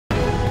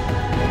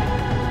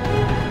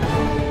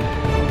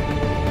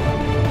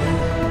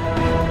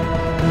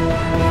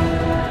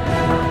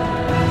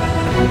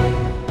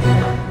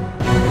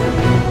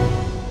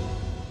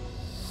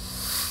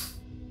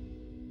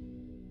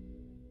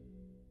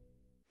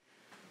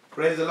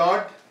Praise the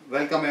Lord.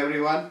 Welcome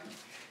everyone.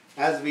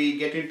 As we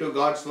get into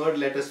God's word,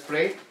 let us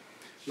pray.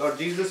 Lord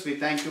Jesus, we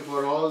thank you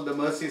for all the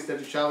mercies that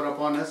you shower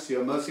upon us.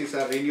 Your mercies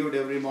are renewed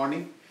every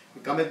morning.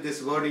 We commit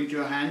this word into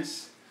your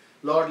hands.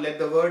 Lord, let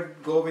the word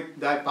go with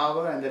thy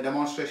power and the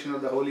demonstration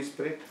of the Holy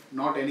Spirit.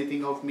 Not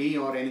anything of me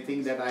or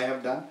anything that I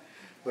have done,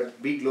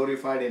 but be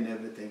glorified in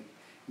everything.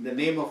 In the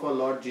name of our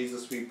Lord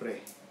Jesus we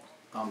pray.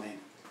 Amen.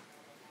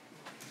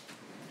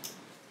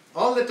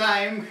 All the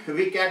time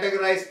we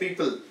categorize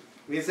people.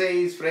 We say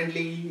he's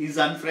friendly, he's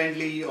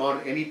unfriendly,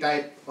 or any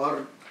type,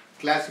 or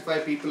classify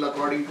people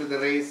according to the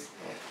race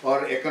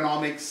or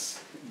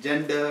economics,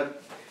 gender.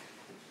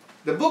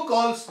 The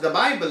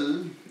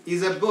Bible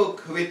is a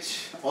book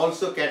which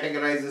also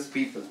categorizes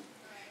people.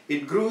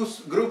 It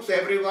groups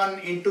everyone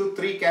into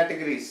three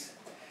categories.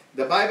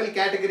 The Bible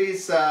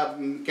categorizes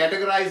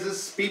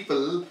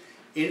people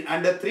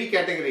under three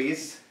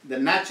categories: the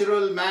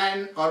natural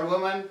man or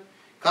woman,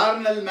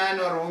 carnal man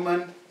or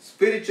woman,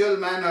 spiritual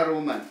man or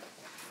woman.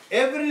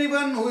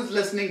 Everyone who is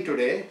listening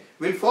today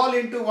will fall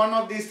into one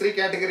of these three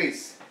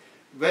categories.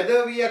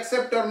 Whether we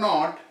accept or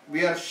not,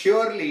 we are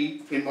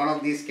surely in one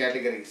of these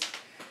categories.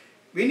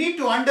 We need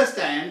to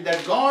understand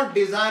that God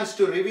desires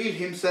to reveal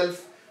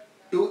himself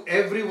to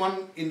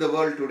everyone in the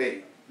world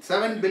today.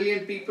 7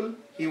 billion people,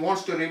 he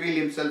wants to reveal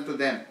himself to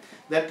them,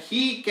 that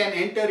he can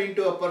enter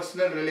into a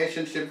personal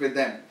relationship with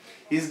them.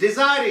 His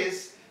desire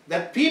is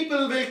that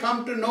people will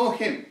come to know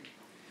him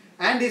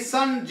and his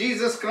son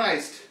Jesus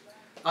Christ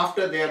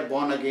after they are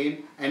born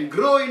again and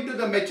grow into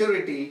the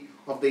maturity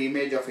of the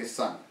image of his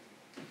son.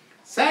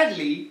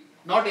 Sadly,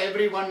 not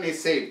everyone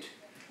is saved,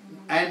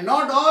 and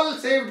not all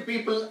saved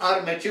people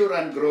are mature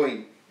and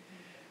growing.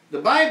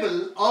 The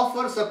Bible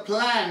offers a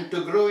plan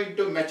to grow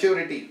into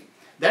maturity.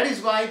 That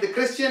is why the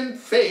Christian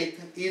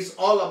faith is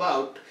all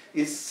about,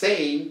 is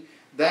saying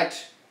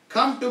that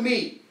come to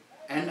me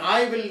and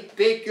I will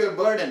take your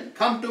burden.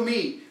 Come to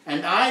me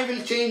and I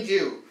will change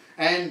you.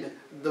 And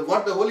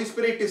what the Holy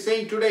Spirit is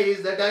saying today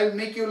is that I will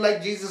make you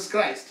like Jesus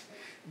Christ.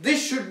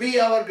 This should be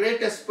our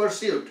greatest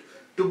pursuit,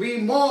 to be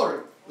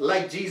more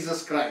like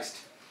Jesus Christ.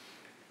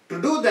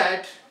 To do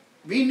that,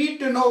 we need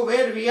to know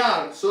where we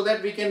are so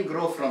that we can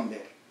grow from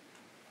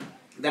there.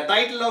 The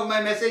title of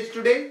my message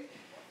today,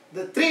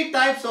 the three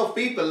types of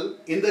people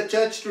in the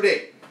church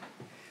today.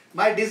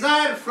 My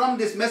desire from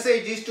this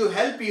message is to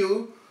help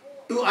you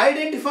to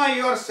identify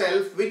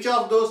yourself, which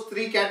of those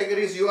three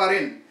categories you are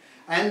in,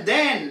 and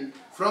then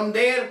from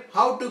there,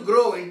 how to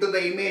grow into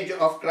the image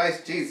of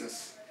Christ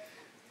Jesus.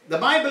 The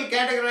Bible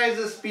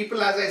categorizes people,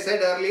 as I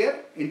said earlier,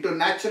 into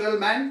natural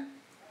man,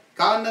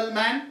 carnal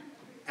man,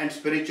 and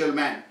spiritual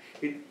man.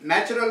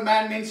 Natural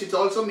man means, it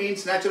also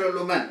means natural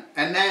woman,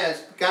 and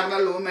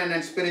carnal woman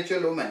and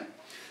spiritual woman.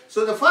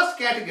 So the first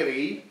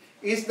category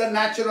is the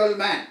natural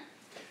man.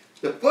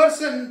 The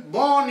person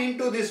born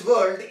into this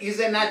world is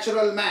a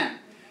natural man.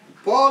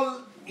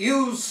 Paul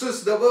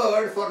uses the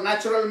word for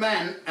natural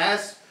man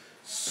as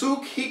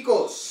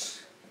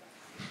sukhikos.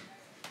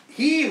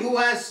 He who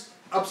has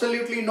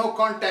absolutely no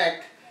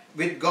contact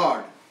with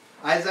God.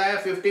 Isaiah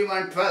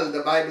 51:12,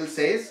 the Bible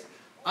says,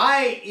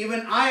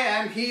 even I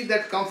am he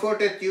that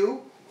comforteth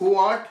you, who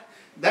art,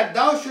 that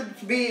thou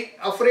shouldst be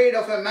afraid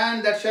of a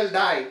man that shall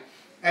die,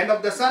 and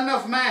of the son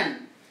of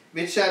man,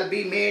 which shall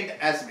be made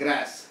as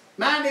grass.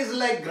 Man is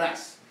like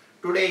grass.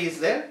 Today is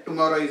there,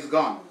 tomorrow is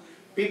gone.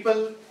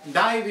 People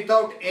die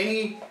without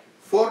any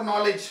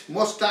foreknowledge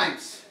most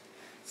times.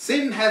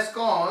 Sin has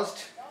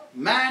caused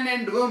man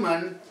and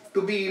woman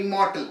to be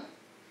immoral.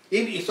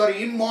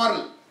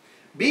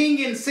 Being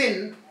in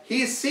sin,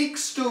 he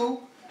seeks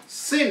to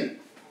sin.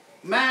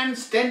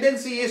 Man's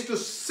tendency is to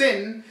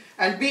sin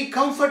and be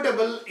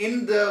comfortable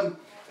in the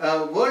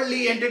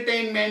worldly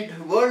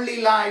entertainment,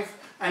 worldly life,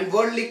 and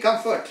worldly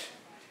comfort.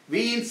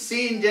 We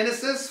see in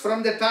Genesis,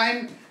 from the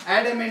time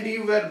Adam and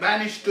Eve were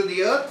banished to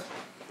the earth,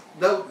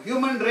 the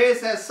human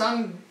race has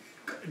sunk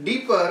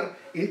deeper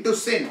into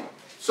sin.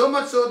 So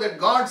much so that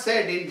God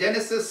said in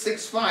Genesis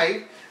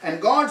 6:5, and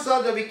God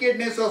saw the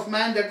wickedness of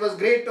man that was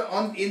great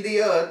in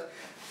the earth,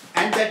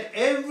 and that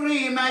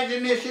every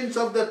imagination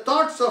of the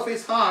thoughts of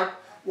his heart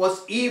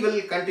was evil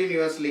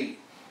continuously.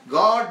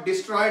 God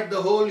destroyed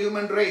the whole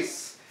human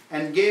race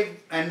and gave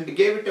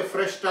it a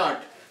fresh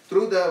start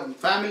through the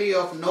family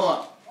of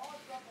Noah.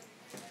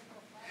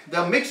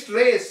 The mixed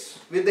race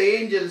with the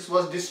angels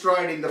was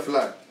destroyed in the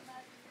flood.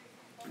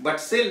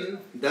 But sin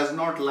does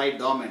not lie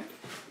dormant.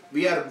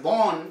 We are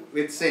born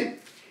with sin.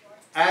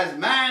 As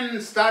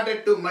man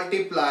started to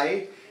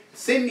multiply,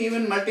 sin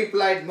even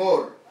multiplied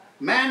more.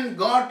 Man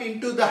got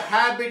into the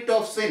habit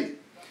of sin.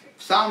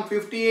 Psalm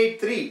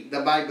 58:3,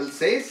 the Bible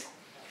says,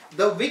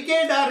 the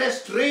wicked are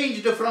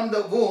estranged from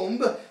the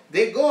womb.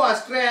 They go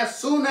astray as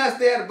soon as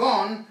they are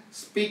born,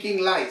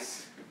 speaking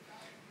lies.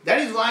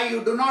 That is why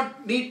you do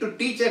not need to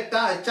teach a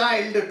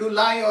child to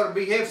lie or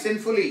behave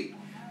sinfully.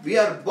 We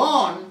are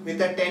born with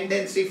a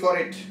tendency for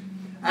it.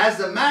 As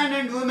the man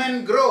and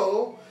woman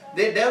grow,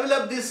 they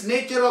develop this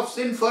nature of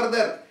sin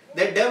further.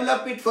 They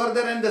develop it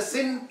further and the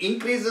sin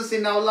increases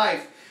in our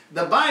life.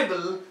 The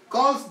Bible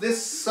calls this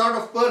sort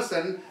of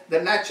person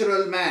the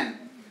natural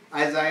man.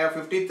 Isaiah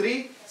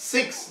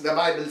 53:6, the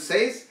Bible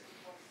says,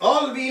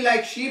 all we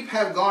like sheep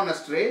have gone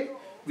astray.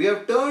 We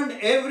have turned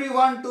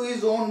everyone to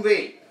his own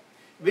way.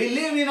 We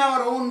live in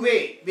our own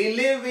way. We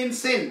live in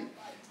sin.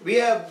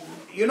 We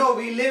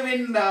live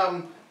in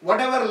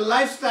whatever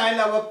lifestyle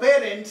our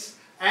parents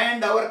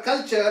and our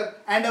culture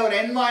and our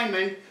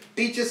environment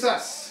teaches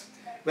us.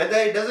 Whether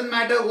it doesn't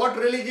matter what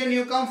religion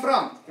you come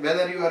from,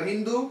 whether you are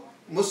Hindu,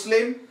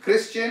 Muslim,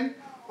 Christian,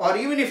 or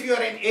even if you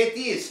are an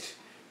atheist,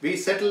 we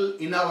settle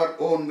in our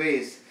own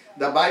ways.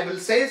 The Bible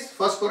says,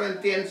 1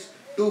 Corinthians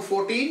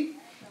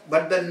 2:14,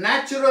 but the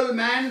natural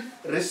man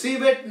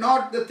receiveth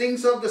not the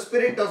things of the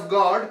Spirit of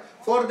God,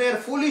 for their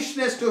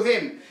foolishness to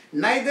him.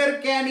 Neither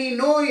can he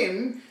know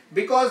him,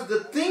 because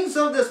the things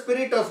of the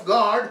Spirit of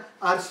God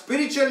are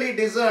spiritually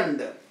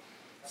discerned.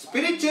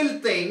 Spiritual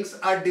things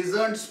are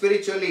discerned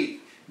spiritually.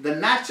 The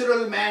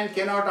natural man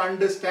cannot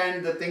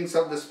understand the things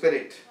of the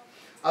Spirit.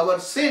 Our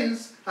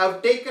sins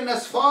have taken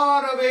us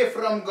far away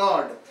from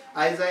God.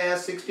 Isaiah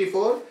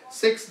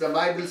 64:6, the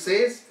Bible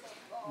says,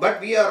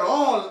 but we are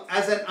all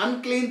as an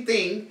unclean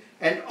thing,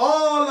 and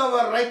all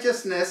our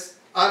righteousness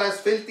are as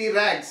filthy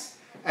rags.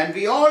 And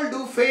we all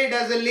do fade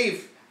as a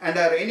leaf, and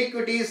our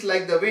iniquities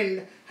like the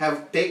wind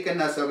have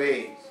taken us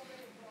away.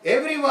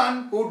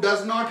 Everyone who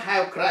does not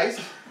have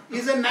Christ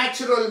is a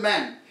natural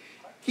man.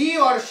 He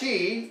or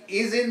she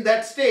is in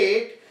that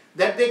state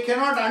that they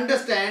cannot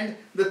understand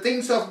the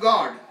things of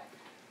God.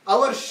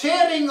 Our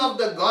sharing of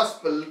the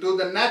gospel to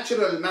the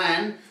natural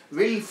man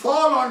will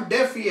fall on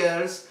deaf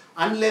ears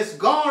unless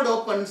God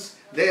opens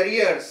their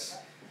ears.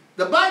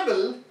 The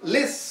Bible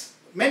lists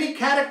many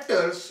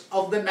characters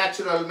of the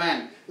natural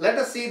man. Let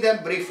us see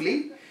them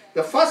briefly.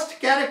 The first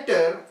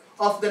character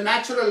of the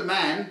natural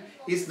man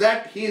is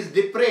that he is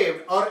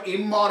depraved or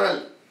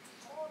immoral.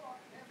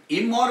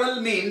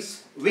 Immoral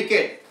means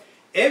wicked.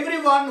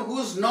 Everyone who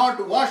is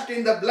not washed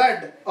in the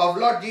blood of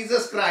Lord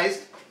Jesus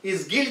Christ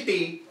is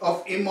guilty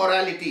of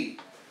immorality.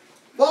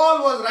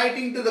 Paul was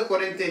writing to the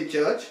Corinthian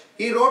church.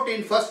 He wrote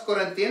in 1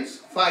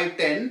 Corinthians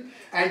 5:10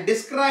 and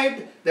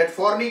described that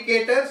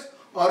fornicators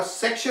or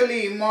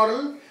sexually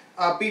immoral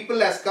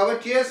people as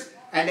covetous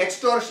and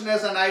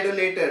extortioners and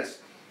idolaters.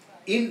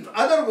 In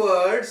other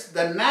words,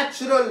 the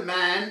natural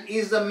man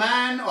is the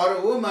man or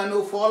a woman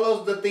who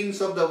follows the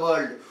things of the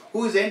world,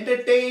 who is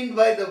entertained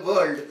by the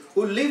world,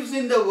 who lives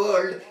in the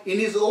world in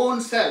his own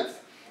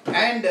self,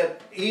 and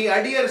he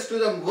adheres to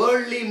the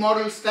worldly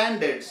moral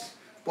standards.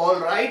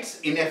 Paul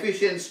writes in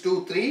Ephesians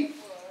 2:3,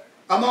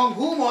 among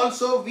whom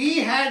also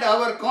we had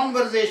our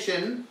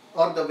conversation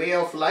or the way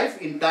of life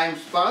in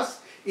times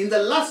past, in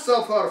the lusts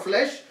of our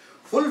flesh,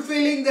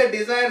 fulfilling the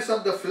desires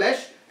of the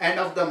flesh and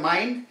of the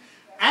mind,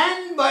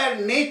 and by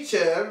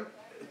nature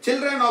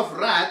children of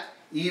wrath,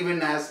 even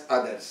as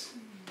others.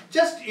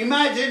 Just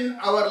imagine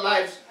our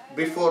lives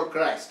before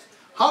Christ.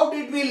 How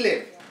did we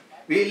live?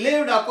 We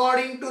lived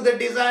according to the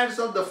desires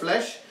of the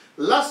flesh,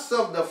 lusts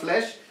of the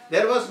flesh.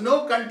 There was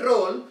no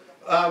control,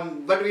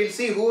 but we'll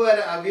see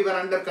we were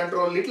under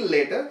control a little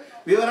later.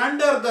 We were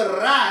under the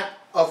wrath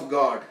of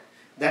God.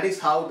 That is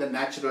how the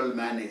natural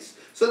man is.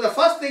 So the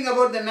first thing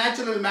about the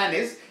natural man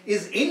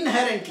is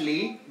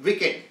inherently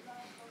wicked.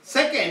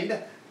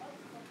 Second,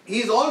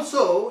 he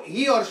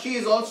or she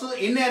is also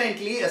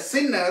inherently a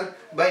sinner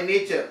by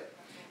nature.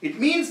 It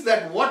means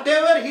that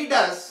whatever he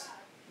does,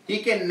 he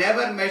can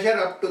never measure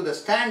up to the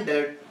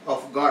standard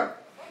of God.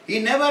 He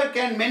never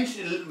can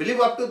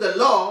live up to the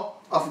law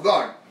of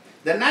God.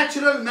 The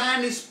natural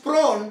man is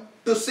prone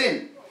to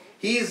sin.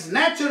 He is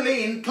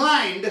naturally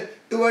inclined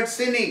towards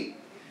sinning.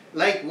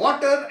 Like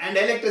water and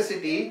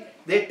electricity,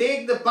 they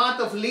take the path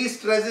of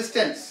least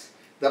resistance.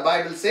 The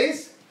Bible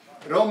says,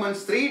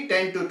 Romans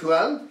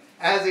 3:10-12,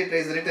 as it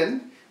is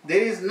written,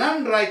 there is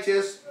none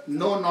righteous,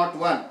 no, not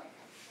one.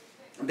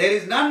 There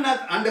is none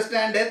that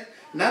understandeth,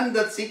 none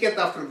that seeketh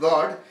after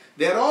God.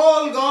 They are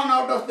all gone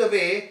out of the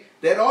way.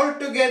 They are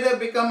altogether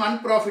become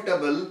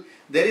unprofitable.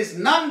 There is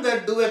none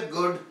that doeth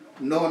good,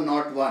 no,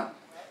 not one.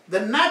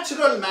 The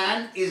natural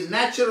man is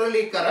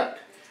naturally corrupt,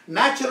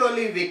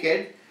 naturally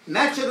wicked,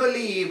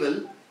 naturally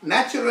evil,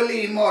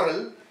 naturally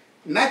immoral,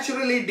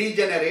 naturally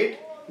degenerate,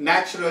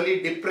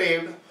 naturally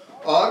depraved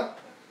or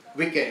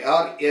wicked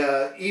or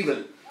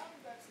evil.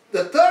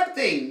 The third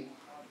thing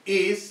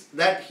is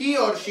that he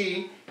or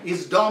she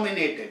is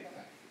dominated.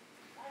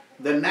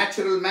 The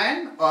natural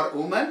man or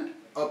woman,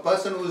 a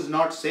person who is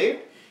not saved,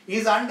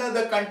 is under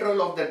the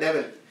control of the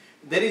devil.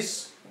 There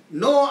is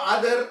no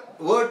other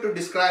word to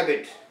describe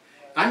it.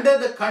 Under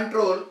the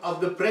control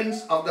of the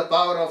prince of the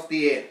power of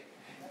the air.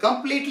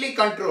 Completely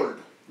controlled.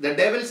 The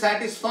devil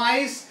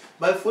satisfies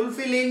by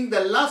fulfilling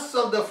the lusts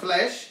of the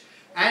flesh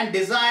and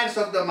desires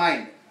of the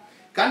mind.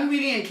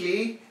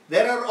 Conveniently,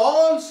 there are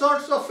all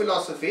sorts of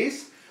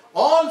philosophies,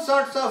 all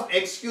sorts of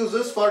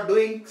excuses for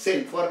doing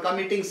sin, for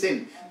committing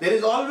sin. There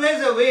is always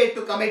a way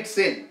to commit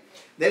sin.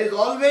 There is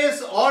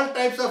always all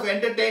types of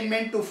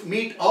entertainment to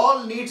meet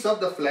all needs of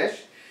the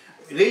flesh.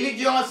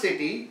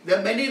 Religiosity, there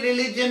are many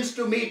religions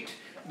to meet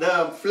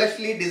the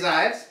fleshly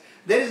desires.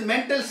 There is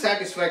mental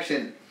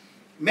satisfaction.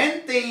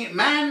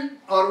 Man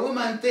or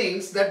woman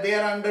thinks that they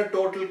are under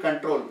total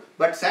control,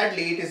 but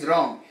sadly it is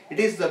wrong. It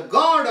is the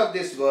God of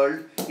this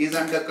world is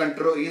under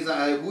control,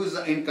 who is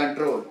in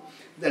control.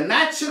 The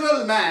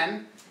natural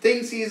man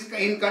thinks he is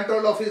in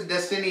control of his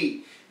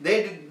destiny.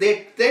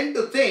 They tend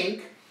to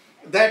think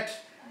that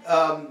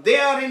they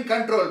are in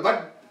control,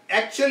 but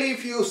actually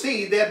if you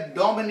see, they are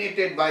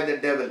dominated by the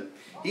devil.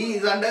 He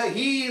is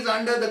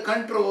under the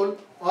control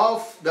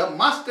of the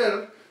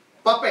master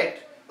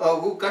puppet,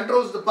 who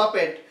controls the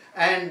puppet,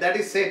 and that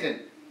is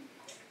Satan.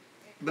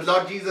 The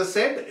Lord Jesus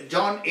said,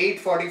 John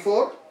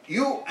 8:44,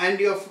 you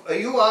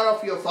are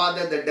of your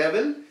father the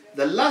devil,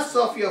 the lusts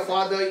of your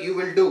father you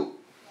will do.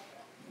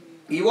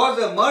 He was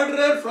a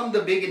murderer from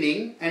the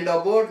beginning, and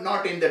abode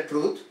not in the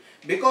truth,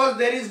 because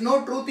there is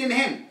no truth in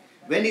him.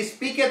 When he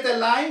speaketh a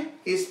lie,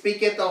 he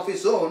speaketh of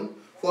his own,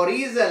 for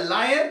he is a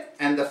liar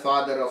and the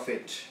father of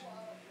it.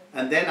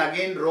 And then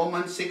again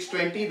Romans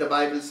 6:20, the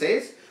Bible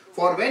says,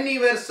 for when ye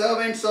were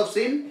servants of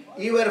sin,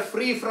 ye were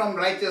free from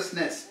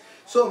righteousness.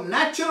 So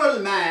natural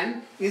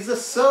man is a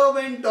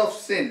servant of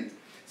sin.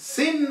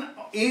 Sin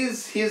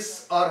is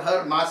his or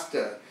her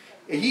master.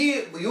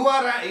 The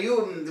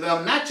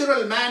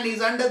natural man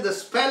is under the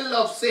spell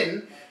of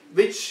sin,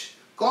 which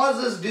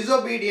causes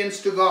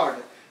disobedience to God.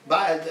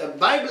 The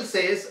Bible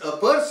says a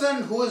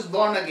person who is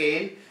born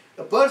again,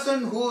 a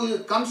person who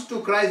comes to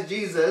Christ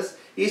Jesus,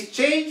 is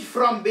changed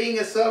from being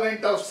a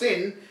servant of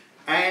sin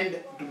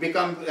and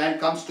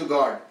comes to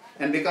God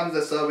and becomes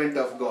a servant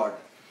of God.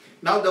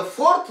 Now the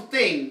fourth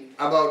thing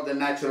about the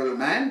natural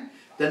man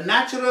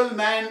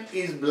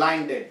is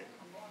blinded.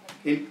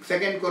 In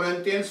 2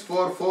 Corinthians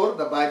 4:4,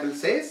 the Bible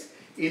says,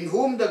 in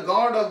whom the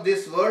God of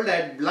this world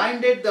had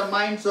blinded the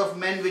minds of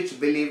men which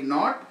believe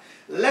not,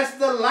 lest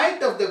the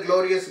light of the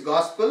glorious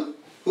gospel,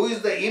 who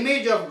is the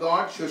image of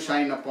God, should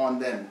shine upon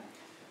them.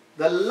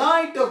 The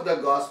light of the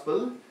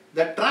gospel,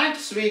 the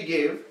tracts we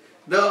give,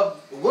 the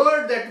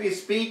word that we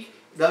speak,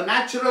 the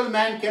natural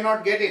man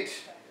cannot get it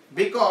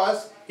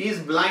because he is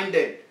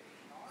blinded.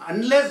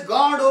 Unless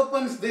God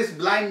opens this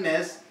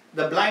blindness,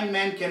 the blind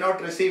man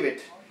cannot receive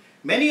it.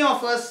 Many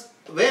of us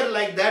were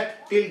like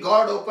that till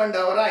God opened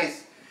our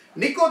eyes.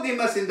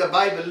 Nicodemus in the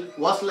Bible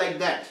was like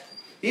that.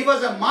 He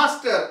was a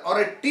master or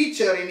a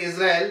teacher in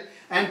Israel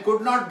and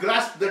could not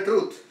grasp the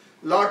truth.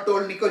 Lord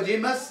told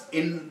Nicodemus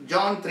in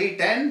John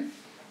 3:10,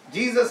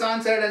 Jesus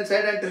answered and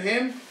said unto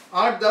him,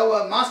 art thou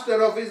a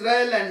master of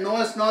Israel and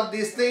knowest not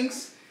these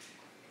things?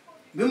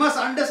 We must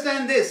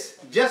understand this.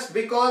 Just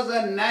because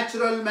a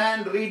natural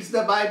man reads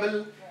the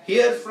Bible,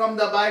 hears from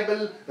the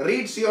Bible,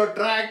 reads your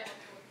tract,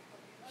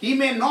 he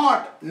may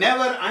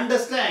never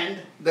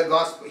understand the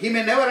gospel. He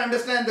may never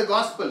understand the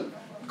gospel.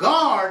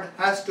 God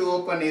has to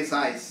open his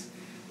eyes.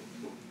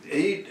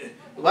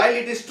 While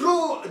it is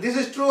true, this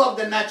is true of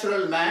the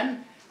natural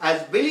man,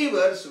 as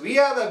believers, we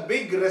have a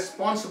big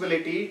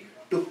responsibility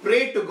to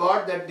pray to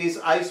God that these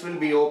eyes will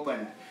be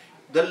opened.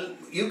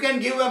 You can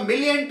give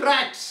 1,000,000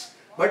 tracts,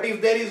 but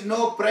if there is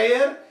no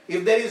prayer,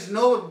 if there is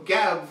no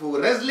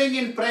wrestling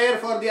in prayer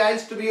for the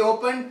eyes to be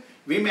opened,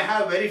 we may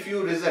have very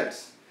few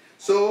results.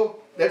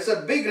 So that's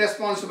a big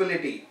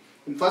responsibility.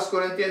 In 1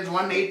 Corinthians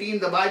 1:18,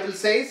 the Bible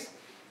says,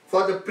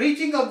 for the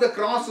preaching of the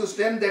cross is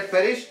them that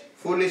perish,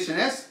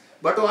 foolishness,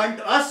 but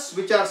unto us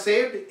which are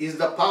saved is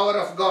the power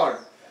of God.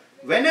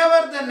 Whenever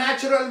the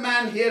natural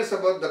man hears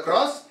about the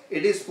cross,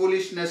 it is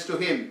foolishness to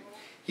him.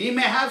 He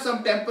may have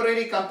some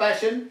temporary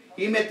compassion.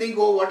 He may think,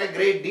 oh, what a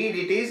great deed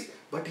it is.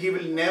 But he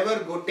will never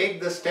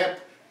take the step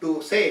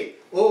to say,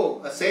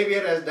 oh, a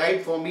Savior has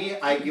died for me.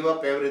 I give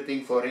up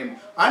everything for him.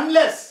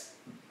 Unless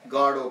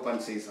God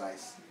opens his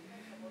eyes.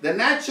 The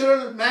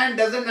natural man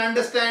doesn't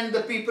understand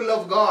the people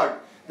of God.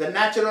 The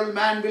natural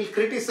man will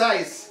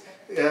criticize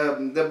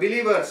the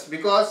believers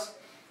because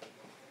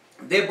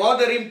they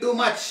bother him too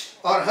much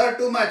or her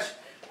too much.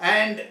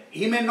 And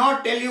he may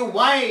not tell you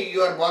why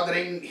you are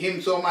bothering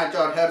him so much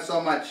or her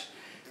so much.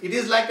 It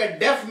is like a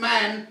deaf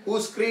man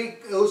who's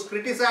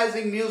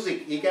criticizing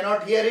music. He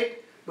cannot hear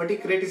it, but he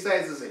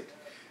criticizes it.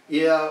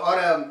 Or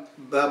a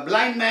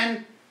blind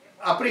man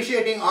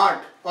appreciating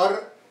art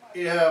or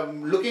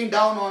looking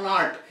down on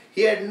art.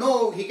 He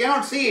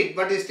cannot see it,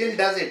 but he still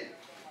does it.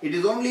 It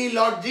is only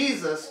Lord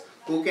Jesus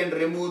who can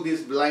remove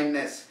this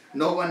blindness.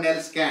 No one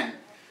else can.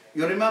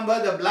 You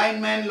remember the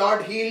blind man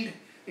Lord healed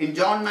in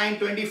John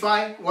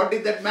 9:25? What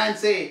did that man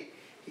say?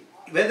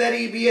 Whether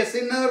he be a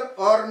sinner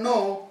or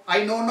no,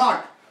 I know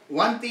not.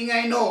 One thing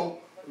I know,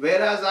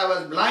 whereas I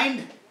was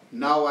blind,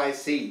 now I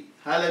see.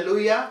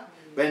 Hallelujah.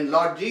 When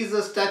Lord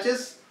Jesus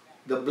touches,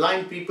 the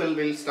blind people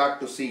will start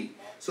to see.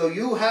 So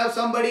you have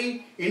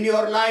somebody in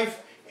your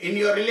life, in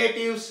your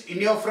relatives, in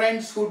your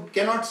friends who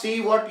cannot see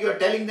what you are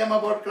telling them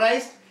about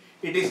Christ.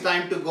 It is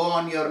time to go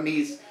on your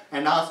knees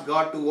and ask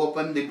God to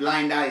open the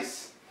blind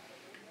eyes.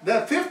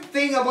 The fifth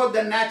thing about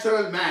the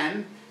natural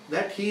man,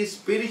 that he is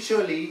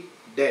spiritually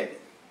dead.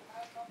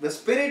 The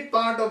spirit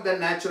part of the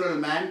natural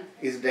man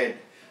is dead.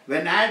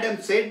 When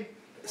Adam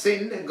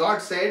sinned,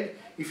 God said,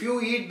 if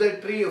you eat the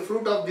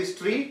fruit of this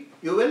tree,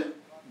 you will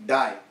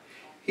die.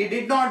 He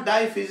did not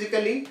die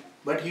physically,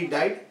 but he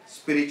died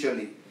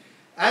spiritually.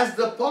 As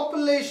the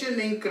population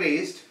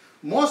increased,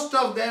 most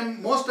of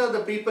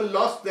the people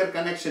lost their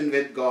connection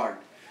with God.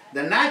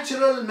 The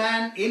natural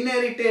man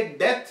inherited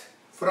death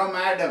from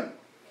Adam.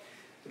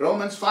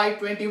 Romans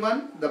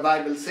 5:21, the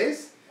Bible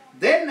says,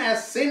 "Then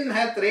as sin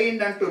hath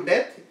reigned unto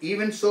death,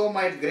 even so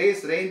might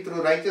grace reign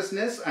through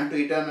righteousness unto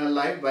eternal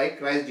life by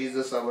Christ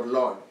Jesus our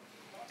Lord."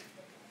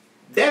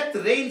 Death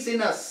reigns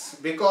in us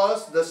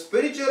because the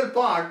spiritual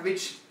part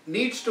which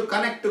needs to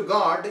connect to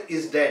God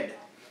is dead.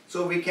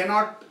 So we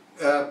cannot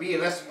be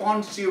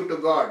responsive to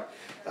God.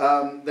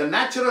 The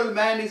natural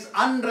man is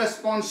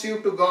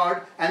unresponsive to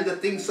God and the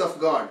things of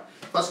God.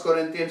 1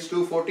 Corinthians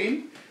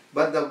 2:14,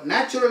 "But the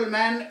natural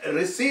man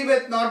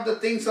receiveth not the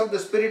things of the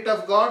Spirit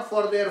of God,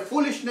 for they are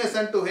foolishness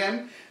unto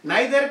him,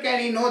 neither can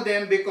he know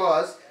them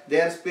because they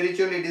are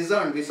spiritually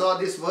discerned." We saw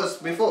this verse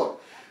before.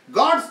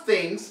 God's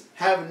things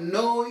have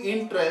no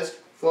interest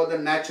for the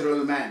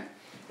natural man.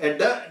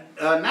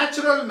 A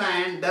natural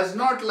man does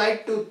not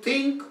like to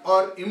think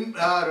or even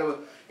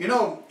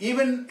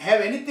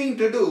have anything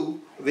to do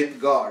with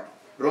God.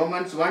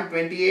 Romans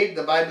 1:28,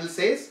 the Bible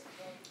says,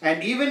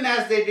 "And even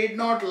as they did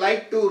not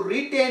like to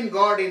retain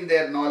God in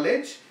their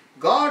knowledge,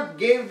 God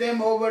gave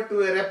them over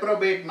to a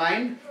reprobate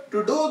mind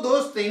to do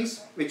those things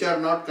which are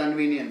not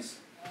convenience."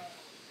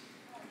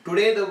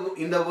 Today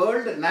in the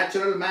world,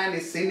 natural man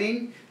is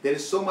sinning. There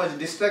is so much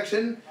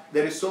destruction.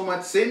 There is so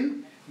much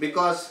sin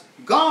because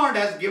God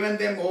has given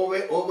them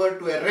over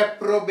to a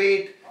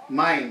reprobate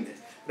mind.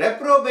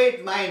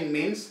 Reprobate mind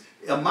means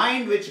a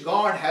mind which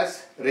God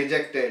has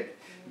rejected.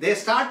 They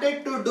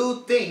started to do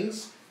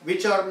things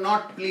which are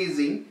not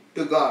pleasing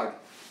to God.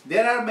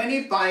 There are many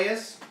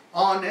pious,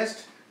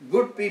 honest,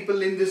 good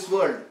people in this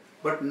world,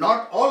 but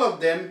not all of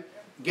them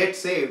get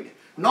saved.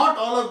 Not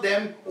all of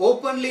them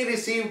openly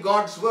receive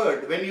God's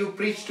word when you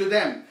preach to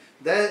them,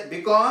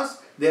 because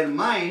their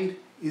mind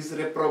is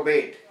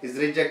reprobate, is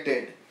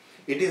rejected.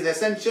 It is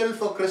essential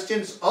for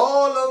Christians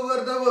all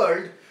over the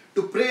world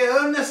to pray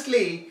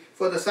earnestly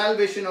for the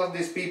salvation of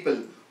these people.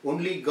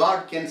 Only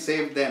God can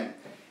save them.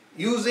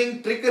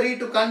 Using trickery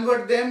to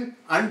convert them,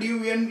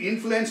 undue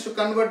influence to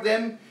convert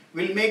them,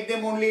 will make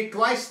them only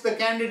twice the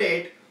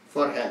candidate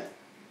for hell.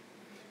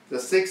 The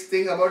sixth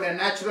thing about a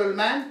natural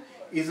man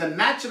is a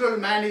natural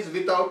man is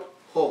without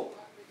hope.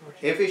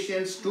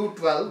 Ephesians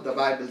 2:12, the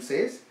Bible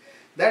says,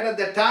 that at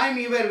the time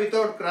ye were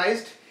without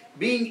Christ,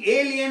 being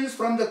aliens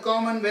from the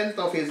commonwealth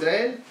of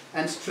Israel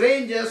and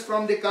strangers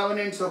from the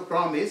covenants of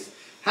promise,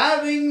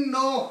 having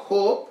no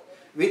hope,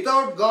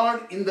 without God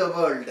in the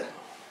world.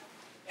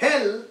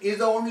 Hell is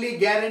the only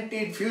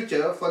guaranteed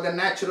future for the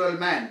natural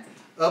man.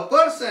 A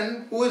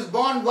person who is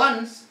born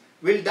once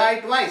will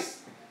die twice.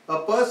 A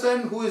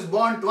person who is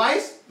born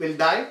twice will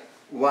die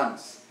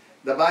once.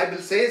 The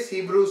Bible says,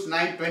 Hebrews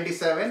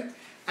 9:27,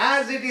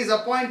 "As it is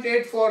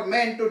appointed for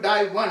men to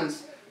die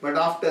once, but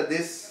after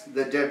this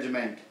the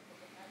judgment."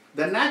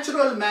 The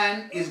natural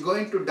man is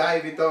going to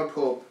die without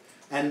hope,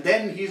 and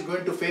then he is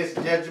going to face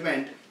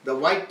judgment, the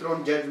white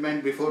throne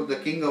judgment before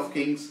the King of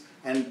Kings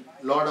and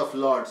Lord of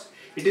Lords.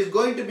 It is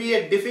going to be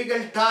a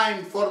difficult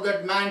time for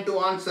that man to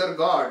answer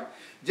God.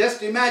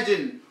 Just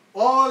imagine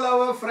all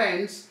our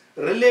friends,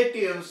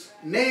 relatives,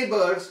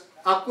 neighbors,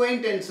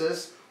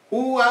 acquaintances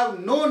who have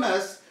known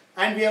us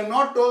and we have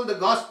not told the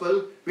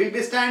gospel will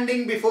be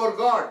standing before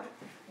God.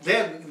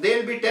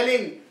 They'll be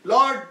telling,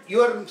 "Lord,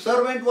 your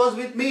servant was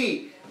with me.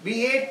 We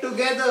ate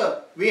together,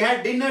 we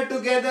had dinner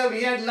together,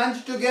 we had lunch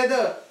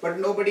together, but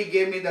nobody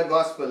gave me the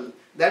gospel."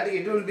 That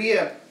it will be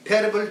a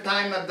terrible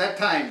time at that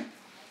time.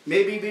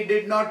 Maybe we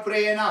did not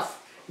pray enough.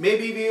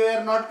 Maybe we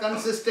were not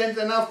consistent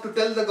enough to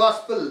tell the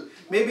gospel.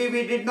 Maybe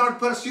we did not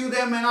pursue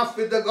them enough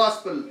with the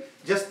gospel.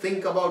 Just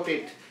think about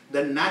it.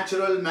 The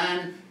natural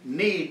man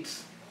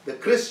needs the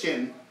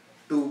Christian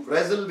to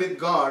wrestle with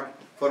God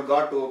for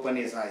God to open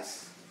his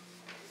eyes.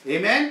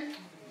 Amen?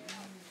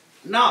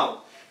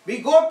 Now, we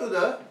go to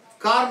the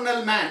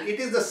carnal man. It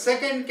is the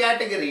second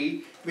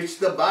category which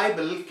the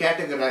Bible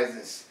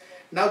categorizes.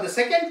 Now, the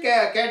second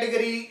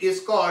category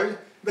is called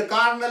the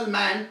carnal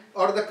man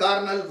or the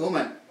carnal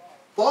woman.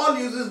 Paul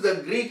uses the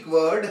Greek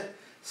word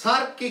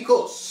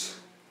sarkikos.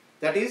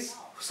 That is,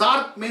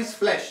 sark means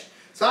flesh.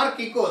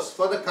 Sarkikos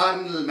for the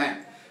carnal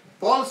man.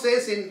 Paul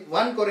says in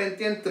 1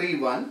 Corinthians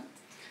 3:1,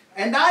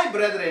 "And I,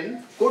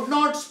 brethren, could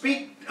not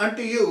speak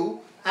unto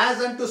you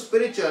as unto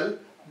spiritual,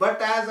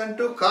 but as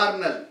unto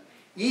carnal,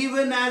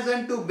 even as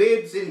unto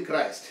babes in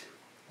Christ."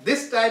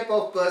 This type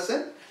of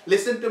person,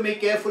 listen to me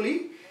carefully,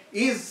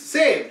 is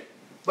saved,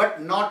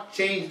 but not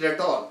changed at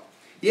all.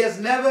 He has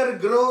never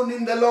grown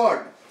in the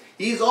Lord.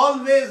 He is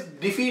always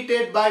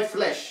defeated by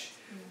flesh,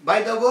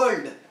 by the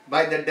world,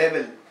 by the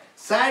devil.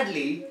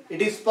 Sadly,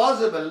 it is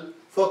possible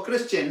for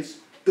Christians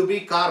to be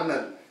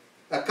carnal.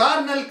 A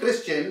carnal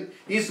Christian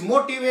is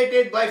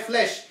motivated by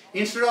flesh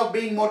instead of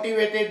being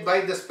motivated by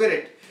the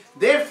Spirit.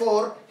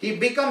 Therefore, he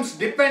becomes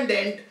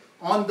dependent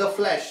on the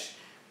flesh.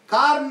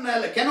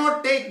 Carnal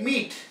cannot take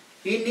meat.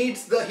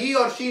 He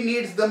or she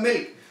needs the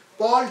milk.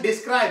 Paul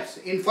describes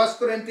in 1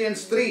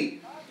 Corinthians 3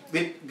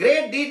 with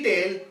great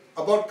detail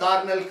about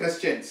carnal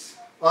Christians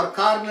or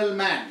carnal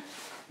man,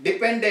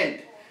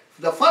 dependent.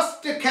 The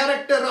first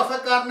character of a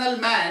carnal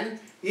man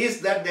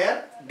is that they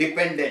are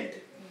dependent.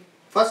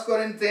 1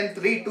 Corinthians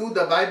 3:2,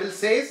 the Bible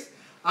says,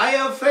 I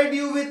have fed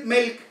you with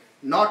milk,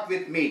 not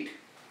with meat.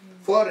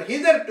 For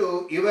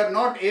hitherto you were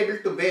not able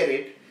to bear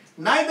it,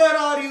 neither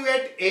are you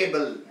yet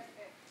able.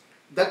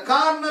 The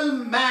carnal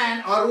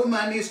man or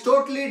woman is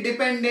totally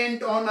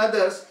dependent on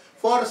others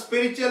for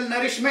spiritual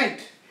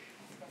nourishment.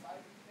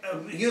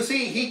 You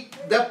see,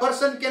 the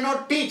person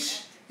cannot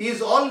teach. He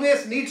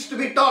always needs to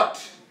be taught.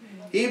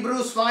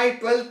 Hebrews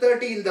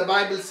 5:12-13 the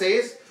Bible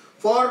says,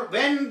 for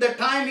when the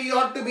time ye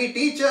ought to be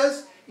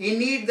teachers, ye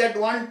need that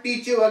one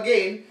teach you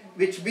again,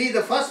 which be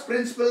the first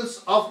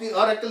principles of the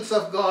oracles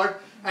of God,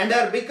 and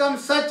are become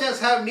such as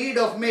have need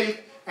of milk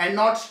and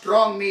not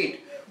strong meat.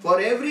 For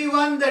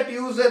everyone that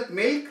useth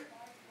milk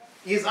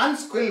is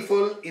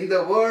unskillful in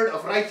the word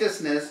of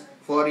righteousness,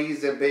 for he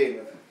is a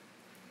babe.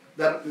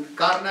 The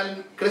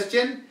carnal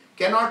Christian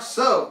cannot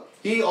serve.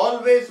 He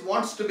always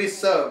wants to be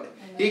served.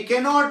 He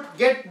cannot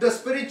get the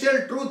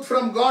spiritual truth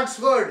from God's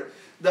word.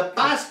 The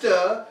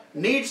pastor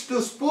needs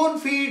to spoon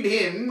feed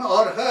him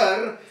or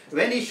her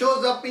when he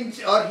shows up in,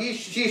 or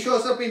she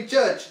shows up in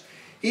church.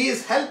 He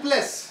is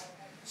helpless.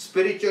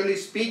 Spiritually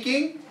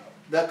speaking,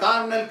 the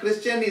carnal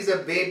Christian is a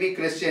baby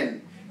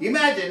Christian.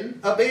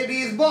 Imagine a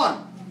baby is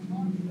born.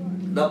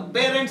 The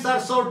parents are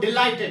so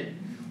delighted.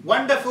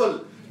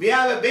 Wonderful. We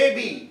have a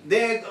baby.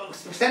 They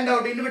send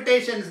out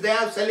invitations. They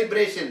have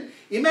celebration.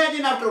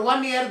 Imagine after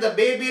 1 year the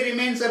baby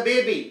remains a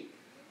baby.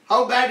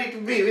 How bad it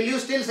will be. Will you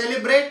still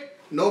celebrate?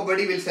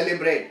 Nobody will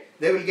celebrate.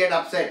 They will get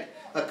upset.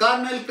 A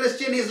carnal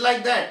Christian is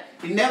like that.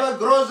 He never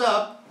grows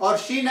up, or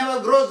she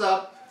never grows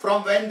up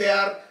from when they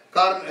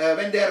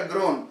are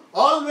grown.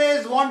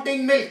 Always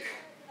wanting milk.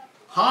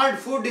 Hard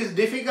food is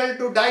difficult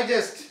to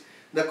digest.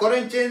 The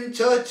Corinthian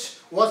church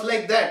was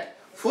like that,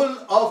 full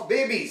of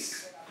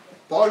babies.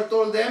 Paul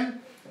told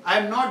them, I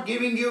am not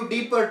giving you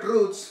deeper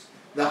truths,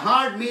 the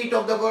hard meat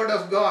of the word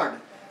of God.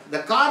 The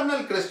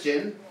carnal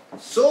Christian,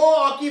 so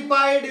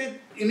occupied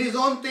in his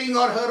own thing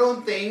or her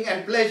own thing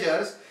and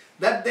pleasures,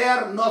 that they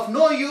are of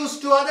no use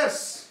to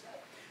others.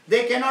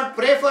 They cannot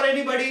pray for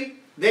anybody,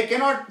 they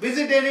cannot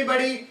visit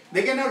anybody,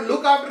 they cannot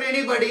look after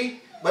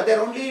anybody, but they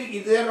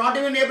are not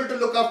even able to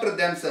look after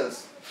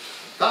themselves.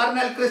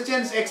 Carnal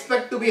Christians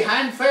expect to be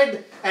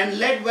hand-fed and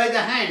led by the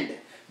hand.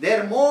 They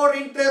are more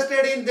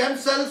interested in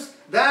themselves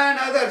than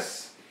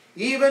others.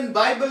 Even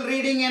Bible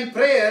reading and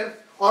prayer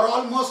are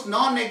almost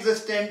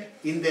non-existent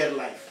in their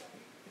life.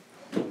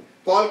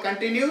 Paul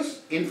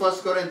continues in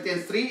 1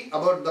 Corinthians 3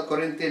 about the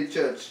Corinthian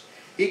church.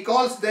 He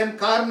calls them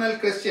carnal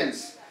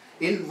Christians.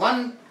 In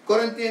 1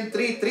 Corinthians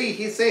 3:3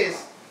 he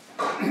says,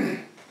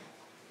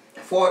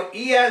 for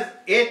he has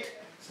ate,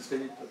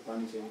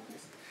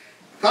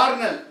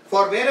 carnal,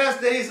 for whereas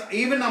there is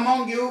even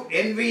among you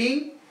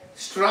envying,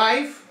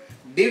 strife,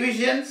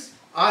 divisions,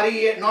 are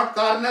ye not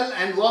carnal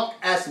and walk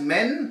as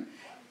men?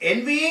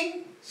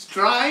 Envying,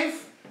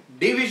 strife,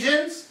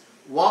 divisions,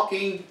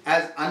 walking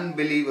as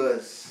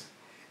unbelievers.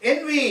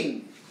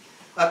 Envying.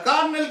 A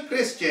carnal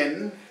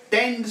Christian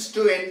tends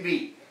to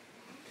envy.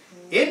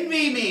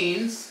 Envy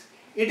means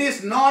it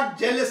is not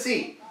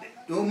jealousy.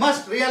 You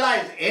must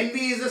realize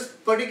envy is a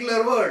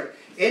particular word.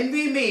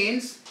 Envy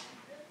means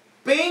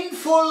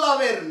painful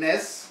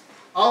awareness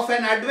of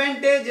an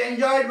advantage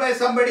enjoyed by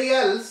somebody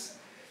else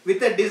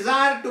with a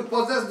desire to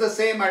possess the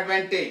same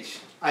advantage.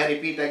 I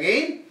repeat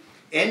again.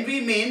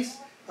 Envy means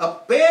a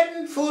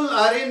painful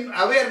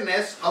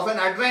awareness of an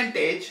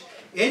advantage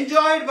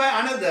enjoyed by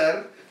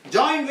another,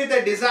 joined with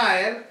a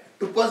desire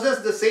to possess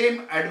the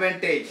same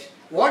advantage.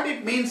 What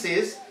it means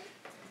is,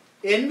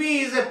 envy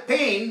is a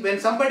pain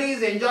when somebody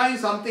is enjoying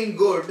something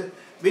good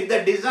with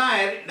the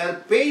desire, the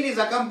pain is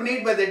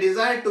accompanied by the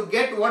desire to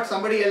get what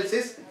somebody else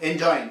is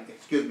enjoying.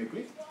 Excuse me,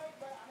 please.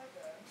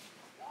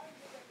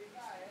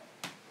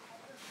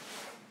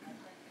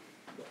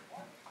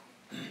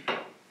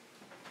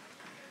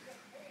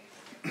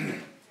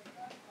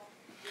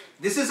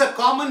 This is a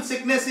common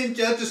sickness in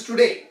churches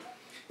today.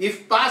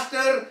 If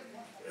pastor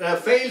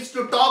fails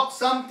to talk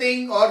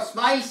something or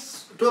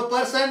smiles to a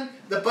person,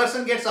 the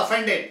person gets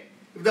offended.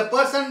 If the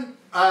person,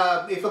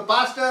 if a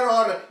pastor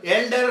or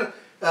elder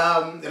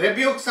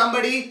rebukes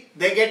somebody,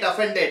 they get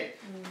offended.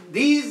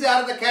 These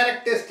are the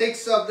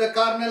characteristics of the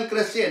carnal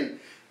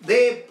Christian.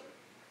 They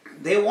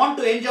want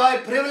to enjoy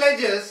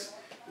privileges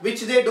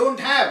which they don't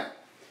have.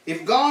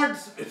 If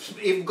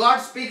God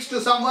speaks to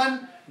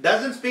someone,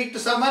 doesn't speak to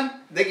someone,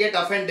 they get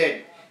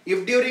offended.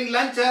 If during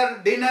lunch or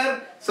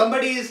dinner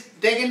somebody is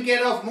taken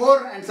care of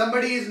more and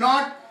somebody is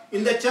not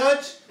in the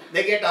church,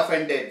 they get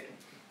offended.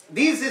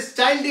 This is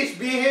childish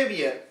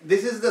behavior.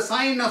 This is the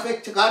sign of a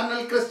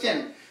carnal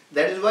Christian.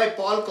 That is why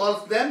Paul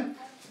calls them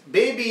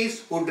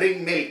babies who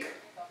drink milk.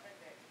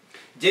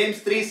 James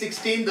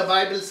 3:16 the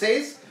Bible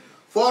says,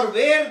 for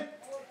where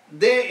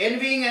the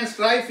envying and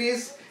strife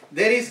is,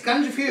 there is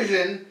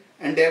confusion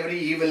and every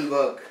evil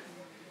work.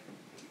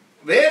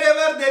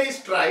 Wherever there is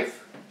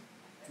strife,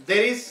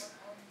 there is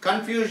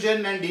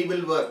confusion and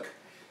evil work.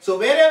 So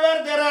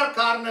wherever there are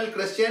carnal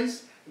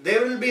Christians,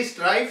 there will be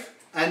strife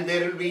and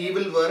there will be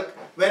evil work,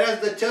 whereas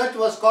the church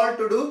was called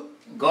to do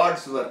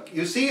God's work.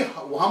 You see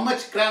how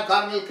much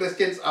carnal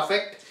Christians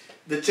affect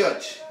the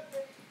church.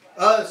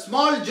 A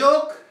small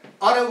joke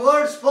or a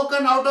word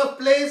spoken out of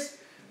place,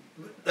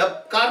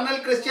 the carnal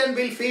Christian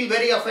will feel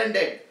very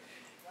offended.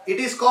 It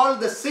is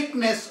called the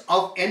sickness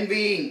of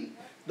envying.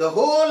 The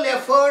whole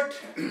effort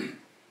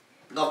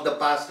of the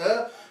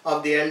pastor,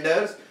 of the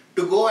elders,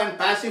 to go and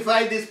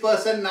pacify this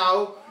person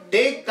now,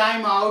 take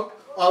time out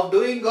of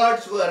doing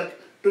God's work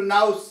to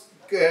now,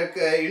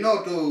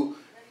 to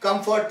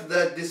comfort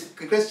this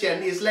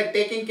Christian is like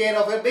taking care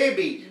of a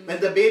baby. When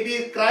the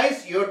baby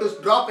cries, you have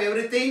to drop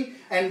everything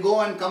and go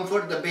and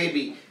comfort the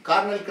baby.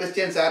 Carnal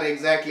Christians are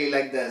exactly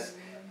like this.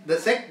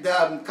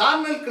 The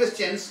carnal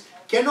Christians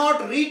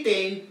cannot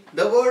retain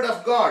the word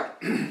of God.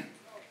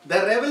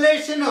 The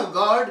revelation of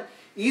God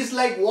is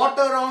like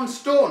water on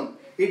stone.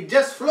 It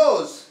just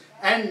flows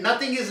and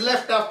nothing is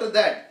left after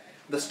that.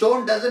 The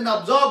stone doesn't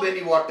absorb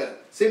any water.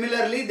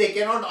 Similarly, they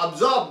cannot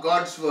absorb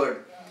God's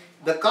word.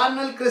 The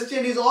carnal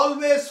Christian is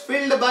always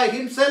filled by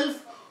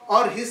himself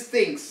or his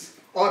things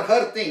or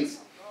her things.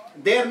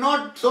 They are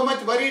not so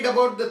much worried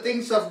about the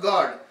things of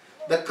God.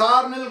 The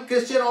carnal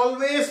Christian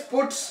always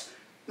puts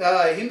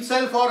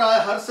himself or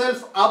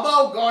herself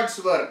above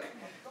God's work.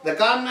 The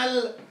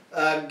carnal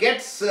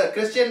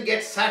Christian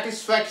gets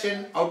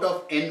satisfaction out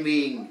of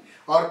envying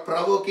or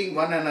provoking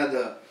one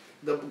another.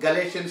 The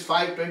Galatians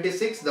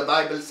 5:26, the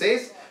Bible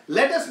says,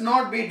 "Let us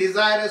not be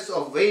desirous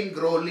of vain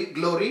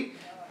glory,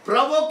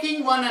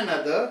 provoking one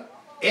another,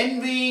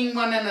 envying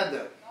one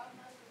another."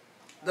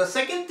 The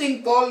second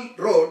thing Paul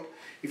wrote,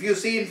 if you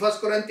see in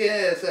 1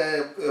 Corinthians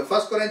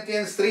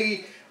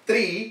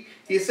 3:3,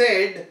 he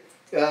said,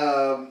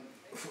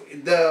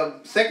 the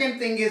second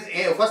thing is,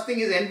 first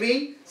thing is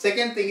envying,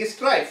 second thing is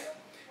strife.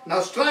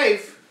 Now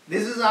strife,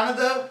 this is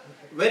another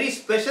very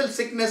special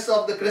sickness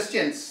of the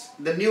Christians,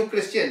 the new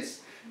Christians.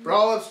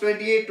 Proverbs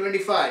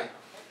 28:25.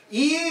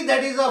 "He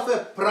that is of a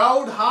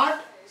proud heart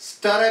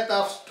stirreth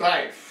up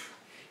strife.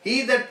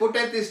 He that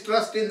putteth his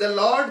trust in the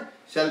Lord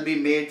shall be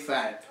made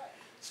fat."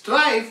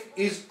 Strife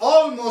is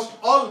almost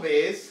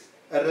always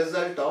a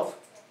result of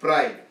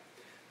pride.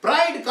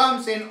 Pride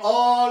comes in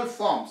all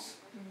forms.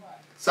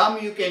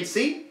 Some you can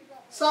see,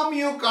 some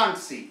you can't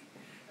see.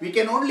 We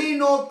can only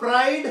know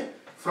pride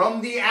from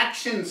the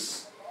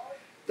actions.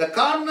 The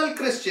carnal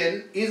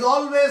Christian is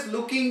always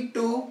looking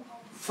to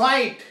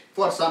fight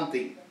for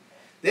something.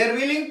 They are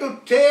willing to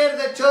tear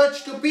the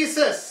church to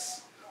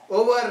pieces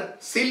over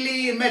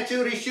silly,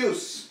 immature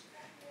issues.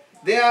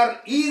 They are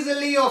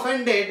easily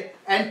offended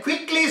and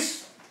quickly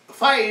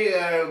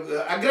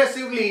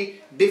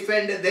aggressively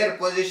defend their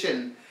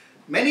position.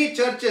 Many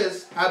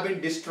churches have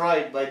been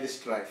destroyed by this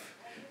strife.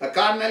 A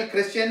carnal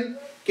Christian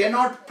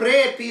cannot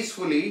pray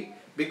peacefully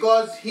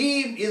because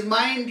his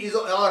mind is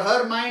or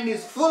her mind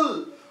is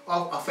full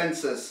of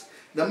offenses.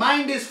 The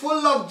mind is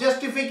full of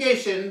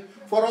justification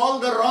for all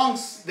the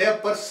wrongs they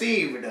have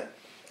perceived.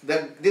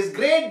 This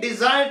great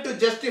desire to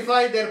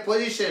justify their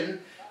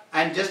position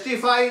and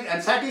justify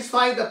and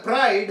satisfy the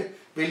pride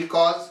will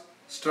cause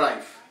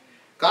strife.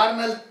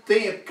 Carnal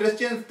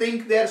Christians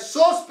think they are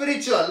so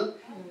spiritual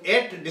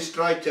yet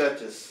destroy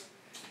churches.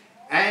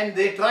 And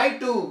they try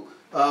to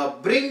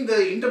bring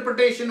the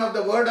interpretation of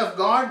the word of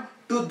God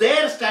to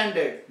their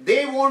standard.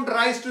 They won't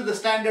rise to the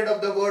standard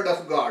of the word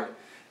of God.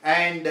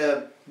 And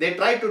they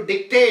try to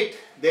dictate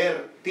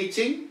their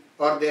teaching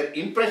or their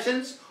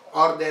impressions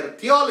or their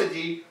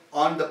theology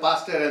on the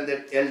pastor and the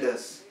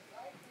elders.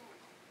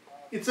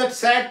 It's a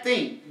sad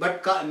thing,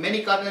 but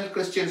many carnal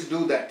Christians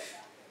do that.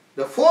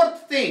 The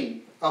fourth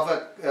thing of a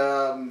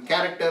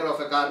character of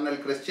a carnal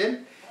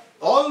Christian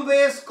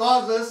always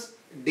causes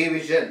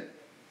division.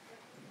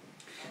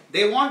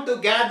 They want to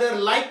gather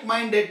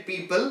like-minded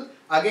people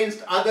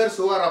against others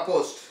who are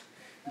opposed.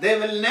 They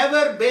will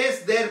never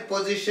base their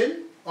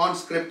position on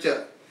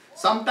scripture.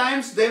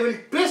 Sometimes they will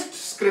twist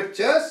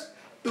scriptures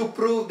to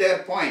prove their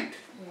point.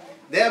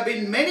 There have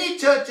been many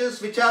churches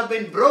which have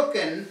been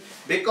broken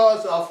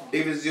because of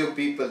divisive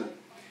people.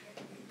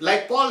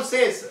 Like Paul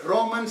says,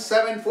 Romans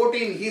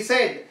 7:14, he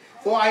said,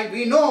 "For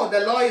we know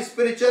the law is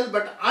spiritual,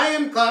 but I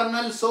am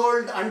carnal,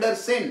 sold under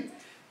sin."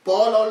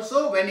 Paul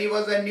also, when he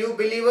was a new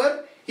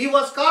believer, he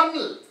was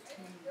carnal,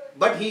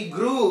 but he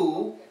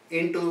grew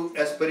into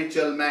a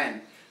spiritual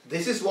man.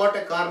 This is what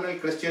a carnal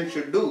Christian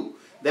should do,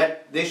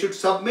 that they should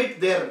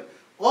submit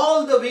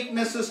all the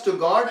weaknesses to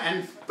God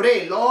and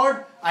pray,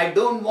 "Lord, I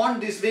don't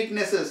want these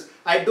weaknesses.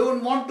 I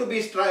don't want to be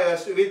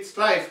with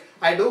strife.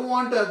 I don't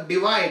want to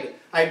divide.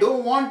 I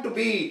don't want to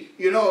be,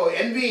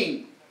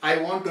 envying. I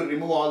want to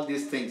remove all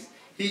these things."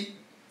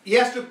 He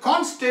has to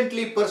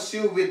constantly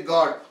pursue with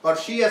God, or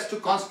she has to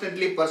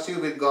constantly pursue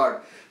with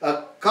God. A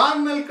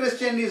carnal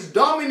Christian is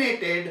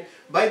dominated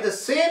by the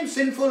same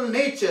sinful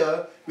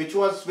nature which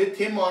was with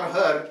him or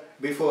her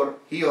before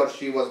he or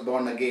she was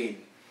born again.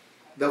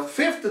 The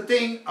fifth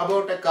thing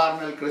about a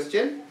carnal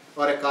Christian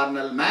or a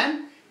carnal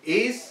man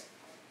is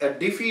they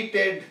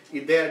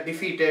are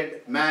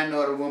defeated man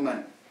or woman.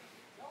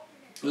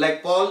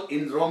 Like Paul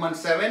in Romans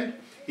 7,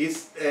 he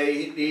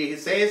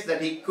says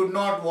that he could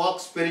not walk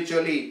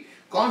spiritually,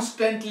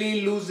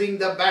 constantly losing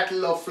the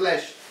battle of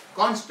flesh,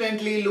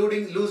 constantly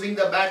losing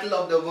the battle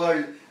of the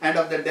world and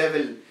of the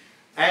devil.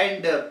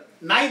 And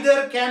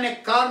neither can a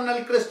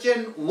carnal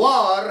Christian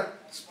war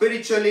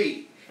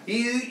spiritually.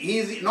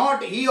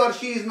 He or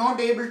she is not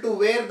able to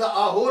wear the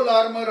whole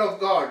armor of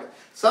God.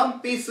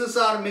 Some pieces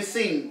are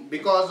missing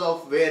because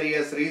of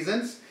various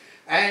reasons,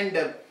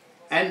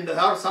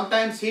 or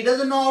sometimes he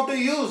doesn't know how to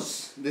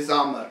use this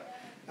armor.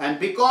 And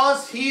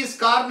because he is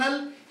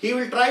carnal, he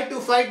will try to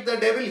fight the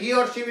devil. He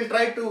or she will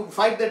try to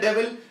fight the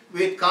devil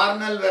with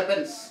carnal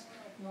weapons.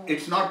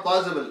 It's not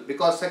possible,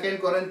 because 2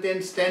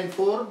 Corinthians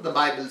 10:4, the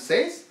Bible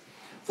says,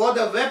 "For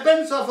the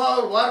weapons of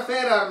our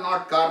warfare are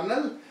not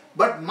carnal,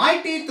 but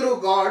mighty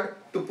through God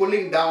to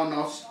pulling down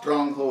of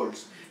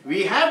strongholds."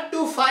 We have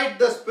to fight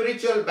the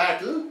spiritual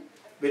battle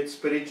with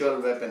spiritual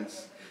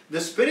weapons.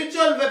 The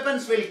spiritual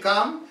weapons will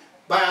come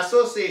by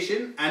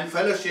association and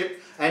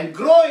fellowship and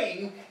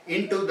growing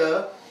into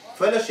the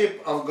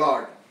fellowship of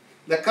God.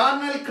 The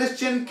carnal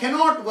Christian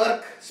cannot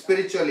work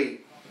spiritually.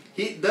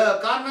 The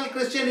carnal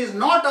Christian is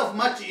not of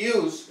much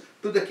use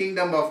to the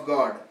kingdom of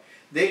God.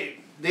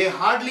 They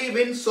hardly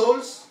win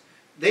souls.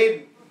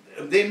 They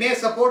may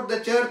support the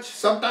church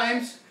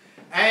sometimes,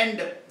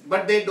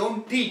 but they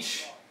don't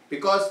teach,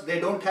 because they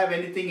don't have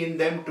anything in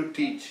them to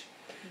teach.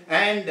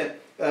 And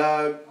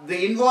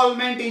the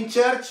involvement in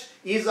church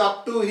is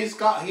up to his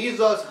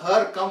or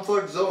her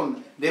comfort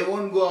zone. They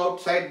won't go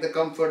outside the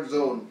comfort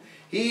zone.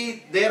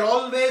 They're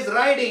always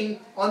riding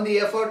on the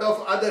effort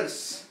of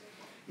others.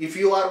 If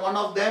you are one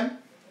of them,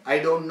 I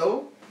don't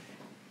know.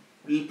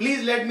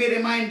 Please let me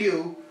remind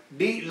you,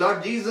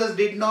 Lord Jesus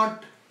did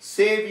not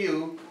save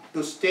you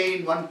to stay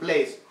in one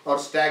place or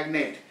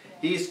stagnate.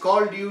 He has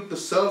called you to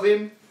serve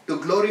Him, to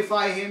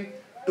glorify Him,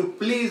 to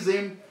please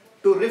Him,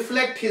 to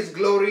reflect His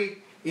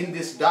glory in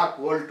this dark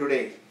world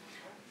today.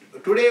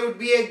 Today would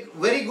be a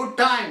very good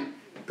time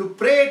to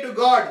pray to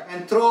God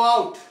and throw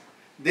out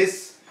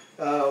this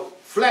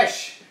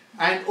flesh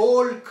and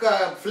old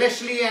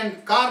fleshly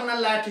and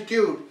carnal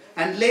attitude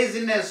and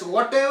laziness,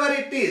 whatever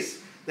it is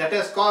that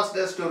has caused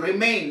us to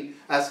remain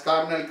as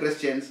carnal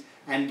Christians,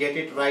 and get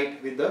it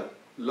right with the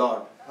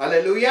Lord.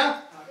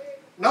 Hallelujah.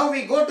 Now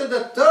we go to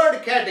the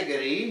third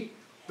category,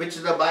 which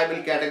the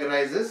Bible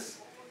categorizes.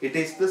 It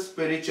is the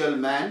spiritual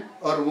man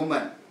or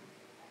woman.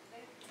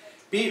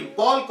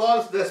 Paul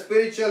calls the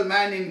spiritual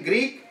man in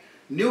Greek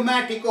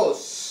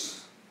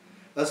pneumatikos.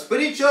 A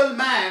spiritual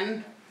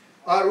man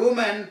or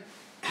woman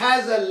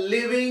has a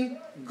living,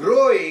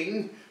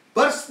 growing,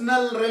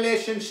 personal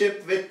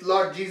relationship with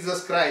Lord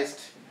Jesus Christ.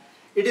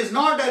 It is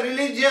not a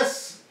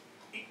religious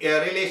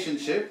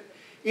relationship.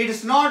 It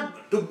is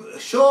not to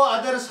show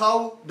others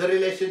how the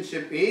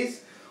relationship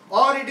is,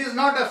 or it is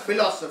not a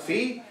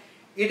philosophy.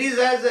 It is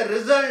as a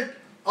result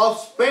of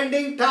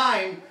spending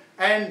time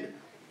and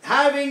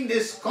having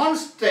this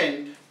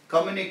constant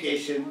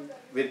communication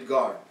with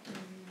God.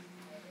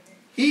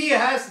 He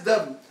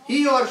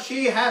or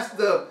she has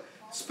the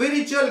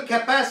spiritual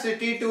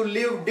capacity to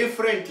live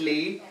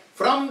differently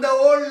from the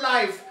old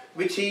life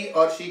which he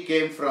or she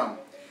came from.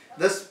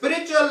 The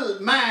spiritual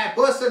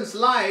person's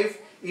life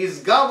is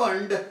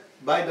governed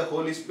by the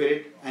Holy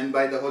Spirit and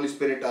by the Holy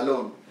Spirit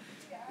alone.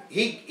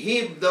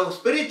 The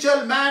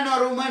spiritual man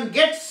or woman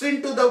gets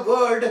into the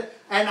Word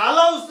and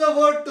allows the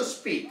Word to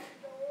speak.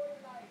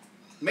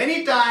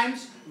 Many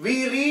times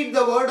we read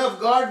the Word of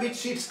God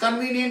which is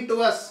convenient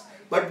to us,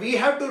 but we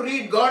have to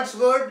read God's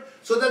Word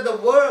so that the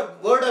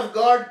Word of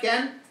God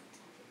can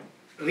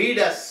read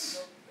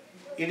us.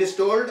 It is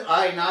told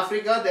in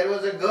Africa there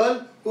was a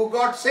girl who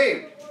got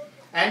saved,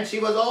 and she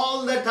was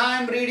all the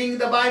time reading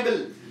the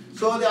Bible.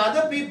 So the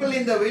other people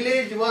in the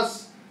village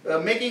was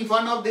making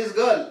fun of this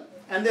girl,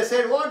 and they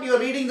said, "What, you are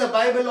reading the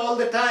Bible all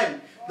the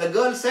time?" The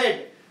girl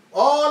said,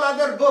 "All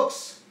other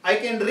books I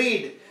can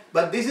read,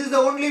 but this is the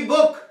only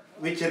book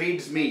which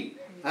reads me."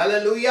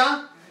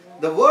 Hallelujah.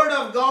 The Word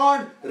of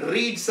God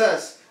reads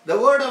us. The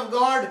Word of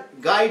God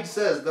guides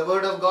us. The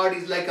Word of God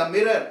is like a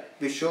mirror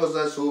which shows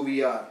us who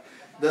we are.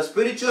 The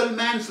spiritual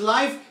man's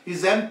life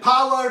is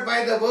empowered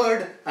by the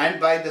Word and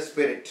by the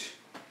Spirit.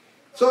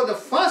 So the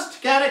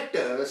first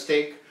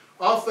characteristic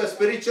of a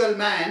spiritual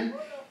man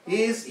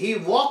is he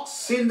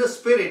walks in the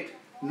Spirit,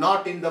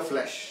 not in the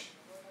flesh.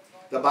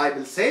 The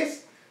Bible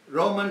says,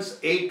 Romans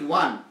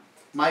 8:1.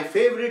 My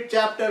favorite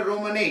chapter,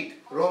 Romans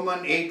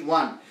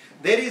 8:1.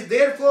 There is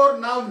therefore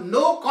now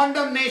no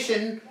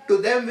condemnation to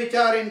them which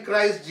are in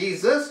Christ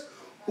Jesus,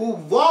 who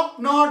walk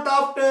not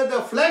after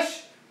the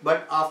flesh,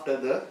 but after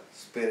the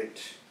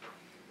Spirit.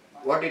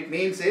 What it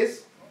means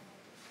is,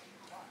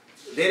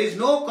 there is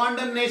no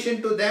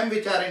condemnation to them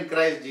which are in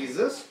Christ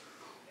Jesus,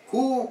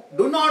 who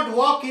do not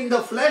walk in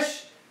the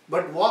flesh,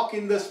 but walk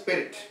in the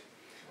Spirit.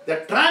 The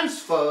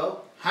transfer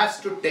has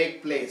to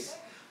take place.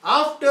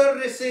 After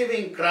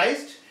receiving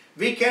Christ,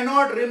 we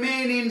cannot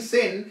remain in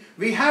sin.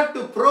 We have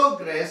to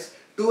progress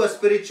to a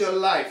spiritual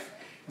life.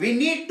 We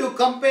need to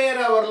compare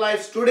our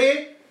lives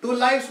today to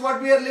lives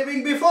what we are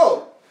living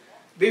before.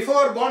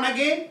 before born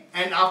again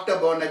and after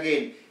born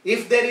again.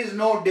 If there is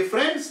no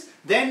difference,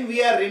 then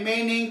we are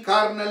remaining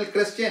carnal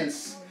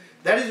Christians.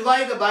 That is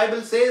why the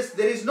Bible says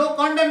there is no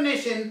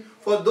condemnation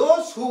for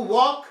those who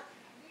walk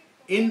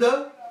in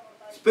the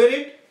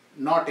Spirit,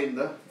 not in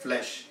the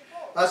flesh.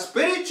 A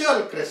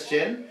spiritual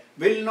Christian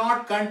will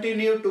not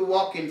continue to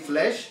walk in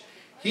flesh.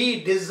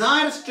 He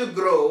desires to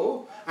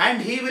grow,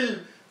 and he will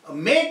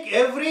make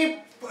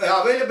every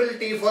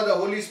availability for the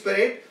Holy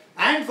Spirit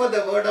and for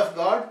the Word of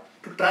God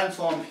to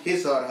transform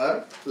his or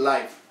her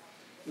life.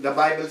 The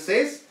Bible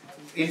says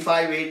in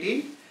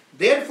 5:18,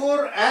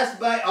 therefore, as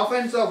by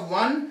offense of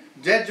one,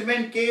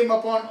 judgment came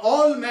upon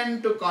all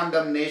men to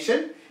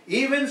condemnation,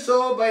 even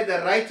so by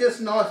the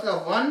righteousness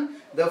of one,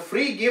 the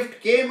free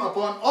gift came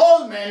upon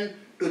all men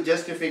to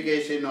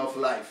justification of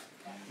life.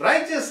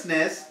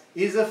 Righteousness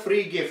is a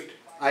free gift.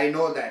 I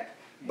know that.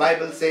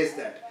 Bible says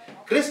that.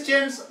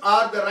 Christians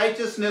are the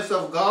righteousness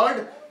of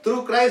God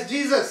through Christ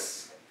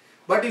Jesus.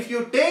 But if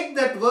you take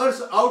that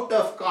verse out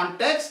of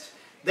context,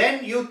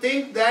 then you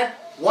think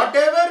that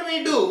whatever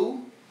we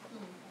do,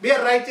 we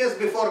are righteous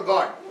before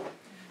God.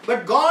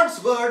 But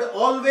God's word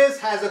always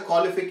has a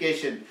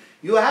qualification.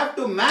 You have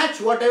to match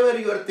whatever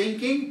you are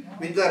thinking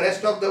with the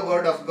rest of the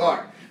word of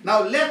God.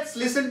 Now let's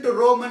listen to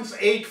Romans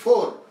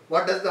 8:4.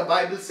 What does the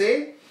Bible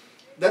say?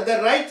 That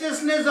the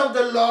righteousness of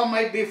the law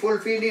might be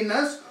fulfilled in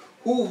us,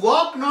 who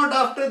walk not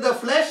after the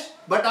flesh,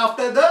 but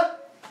after the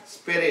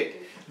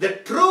Spirit. The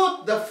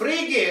truth, the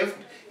free gift,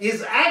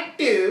 is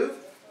active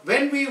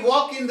when we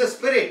walk in the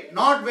Spirit,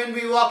 not when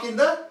we walk in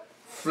the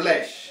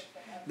flesh.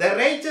 The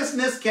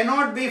righteousness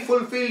cannot be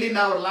fulfilled in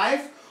our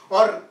life,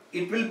 or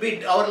it will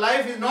be, our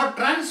life is not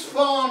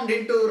transformed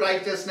into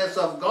righteousness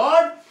of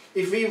God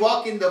if we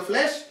walk in the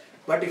flesh,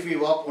 but if we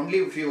walk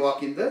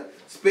in the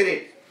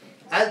Spirit.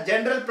 As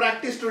general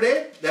practice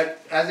today, that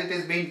as it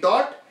is being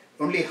taught,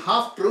 only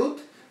half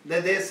truth,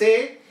 that they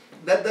say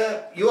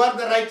that you are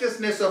the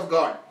righteousness of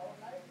God.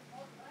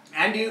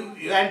 And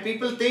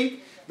people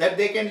think that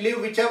they can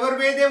live whichever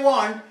way they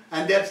want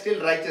and they are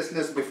still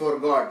righteousness before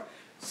God.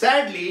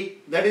 Sadly,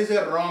 that is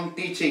a wrong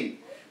teaching.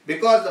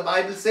 Because the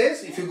Bible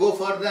says, if you go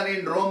further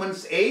in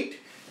Romans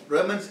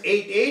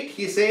 8:8,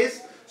 he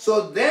says,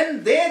 so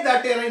then they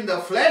that are in the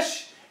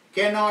flesh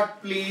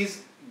cannot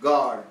please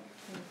God.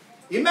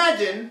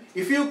 Imagine,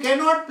 if you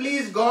cannot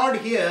please God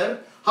here,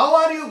 how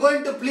are you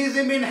going to please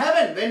Him in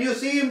heaven when you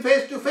see Him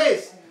face to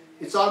face?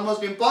 It's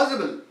almost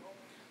impossible.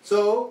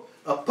 So,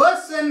 a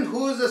person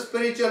who is a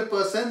spiritual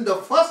person, the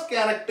first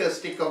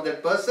characteristic of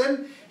that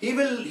person,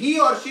 he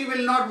or she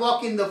will not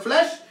walk in the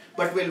flesh,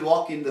 but will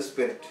walk in the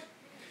Spirit.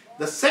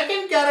 The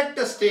second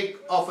characteristic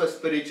of a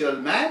spiritual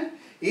man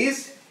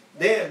is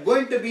they are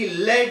going to be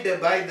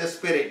led by the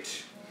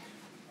Spirit.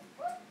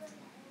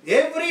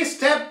 Every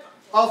step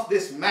of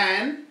this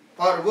man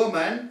or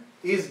woman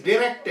is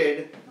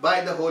directed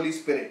by the Holy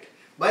Spirit,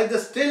 by the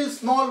still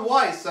small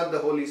voice of the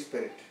Holy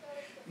Spirit.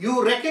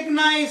 You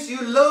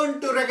learn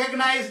to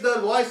recognize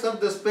the voice of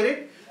the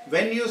Spirit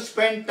when you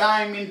spend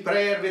time in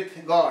prayer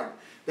with God.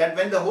 That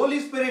when the Holy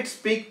Spirit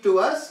speaks to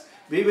us,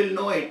 we will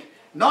know it.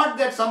 Not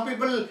that some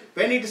people,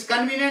 when it is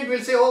convenient,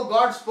 will say, oh,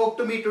 God spoke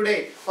to me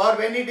today. Or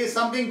when it is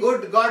something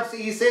good,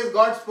 He says,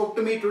 God spoke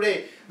to me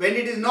today. When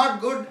it is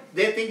not good,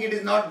 they think it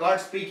is not God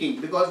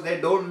speaking, because they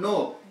don't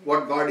know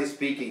what God is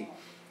speaking.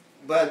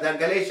 But the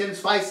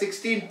Galatians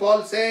 5:16,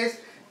 Paul says,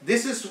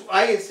 this is,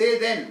 I say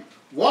then,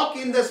 walk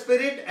in the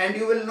Spirit and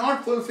you will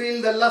not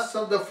fulfill the lusts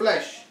of the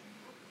flesh.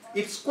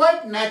 It's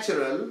quite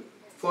natural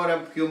for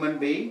a human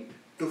being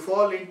to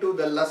fall into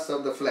the lusts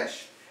of the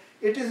flesh.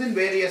 It is in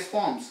various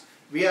forms.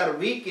 We are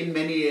weak in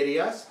many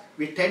areas.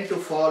 We tend to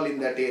fall in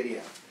that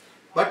area.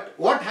 But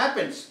what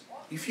happens?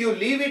 If you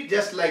leave it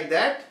just like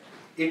that,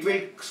 it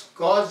will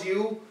cause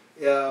you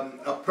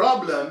a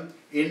problem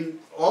in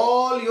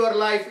all your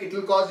life. It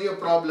will cause you a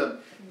problem.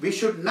 We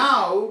should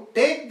now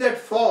take that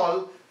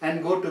fall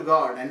and go to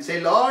God and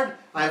say, Lord,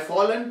 I have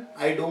fallen.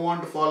 I don't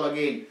want to fall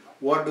again.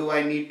 What do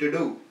I need to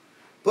do?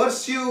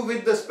 Pursue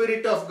with the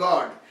Spirit of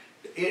God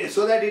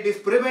so that it is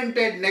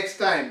prevented next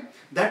time.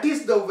 That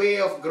is the way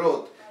of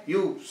growth.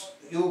 You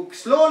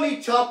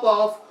slowly chop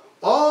off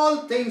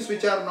all things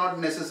which are not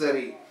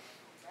necessary.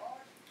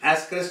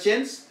 As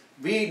Christians,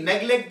 we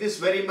neglect this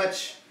very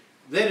much.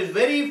 There is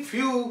very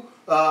few,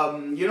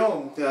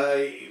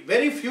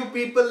 very few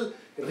people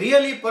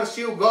really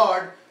pursue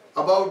God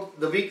about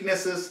the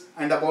weaknesses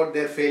and about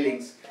their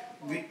failings.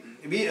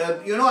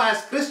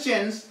 As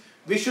Christians,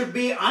 we should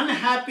be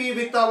unhappy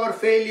with our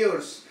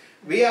failures.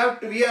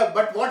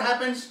 But what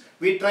happens?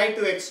 We try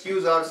to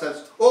excuse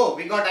ourselves. Oh,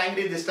 we got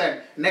angry this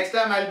time. Next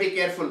time I'll be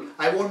careful.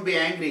 I won't be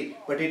angry.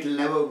 But it will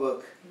never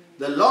work.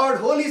 The Lord,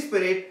 Holy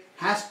Spirit,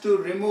 has to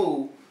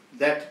remove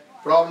that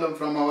problem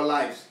from our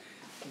lives.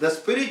 The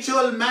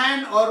spiritual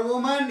man or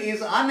woman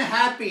is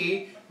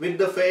unhappy with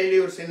the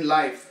failures in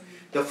life.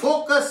 The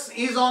focus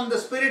is on the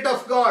Spirit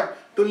of God,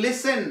 to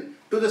listen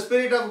to the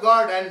Spirit of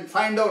God and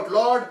find out,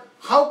 Lord,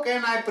 how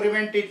can I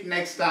prevent it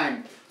next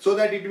time so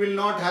that it will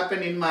not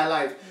happen in my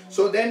life?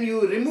 So then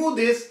you remove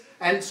this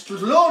and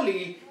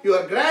slowly you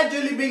are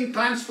gradually being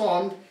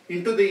transformed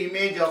into the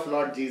image of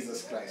Lord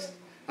Jesus Christ.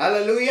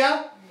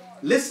 Hallelujah.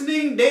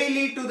 Listening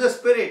daily to the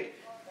Spirit,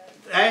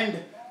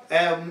 and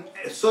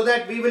so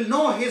that we will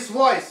know His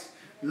voice.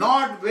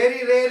 Not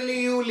very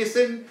rarely you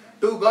listen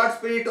to God's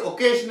Spirit,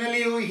 occasionally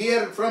you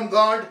hear from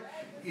God,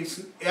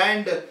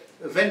 and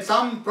when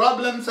some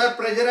problems are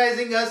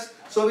pressurizing us,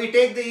 so we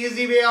take the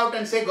easy way out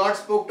and say, God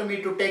spoke to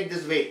me to take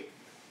this way.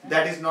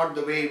 That is not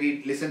the way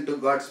we listen to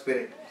God's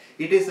Spirit.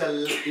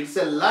 It's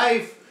a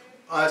life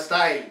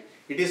style.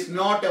 It is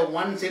not a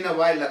once in a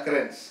while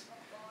occurrence.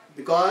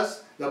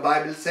 Because the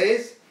Bible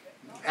says,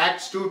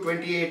 Acts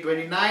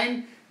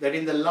 2:28-29, that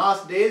in the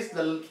last days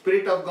the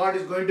Spirit of God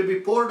is going to be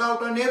poured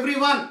out on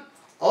everyone.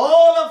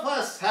 All of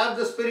us have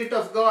the Spirit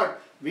of God.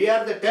 We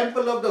are the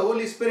temple of the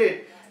Holy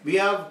Spirit. We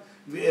have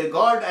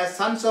God as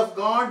sons of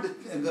God,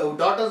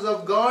 daughters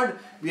of God.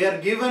 We are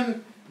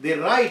given the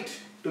right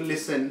to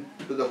listen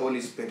to the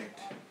Holy Spirit.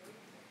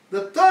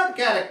 The third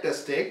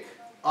characteristic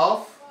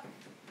of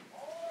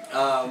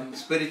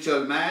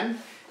spiritual man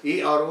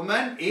or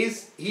woman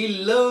is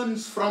he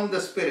learns from the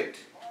Spirit.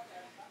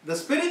 The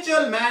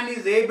spiritual man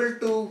is able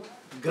to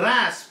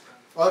grasp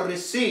or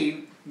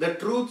receive the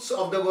truths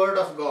of the Word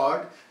of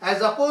God,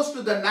 as opposed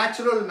to the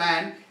natural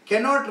man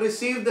cannot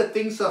receive the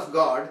things of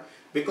God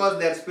because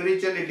they are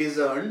spiritually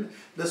discerned.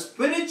 The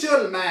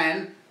spiritual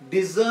man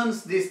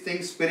discerns these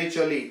things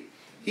spiritually.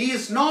 He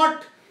is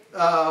not,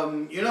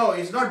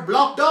 is not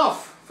blocked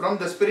off from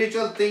the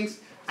spiritual things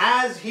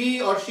as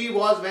he or she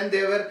was when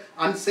they were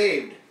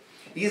unsaved.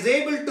 He is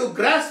able to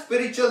grasp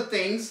spiritual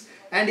things,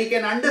 and he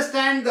can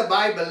understand the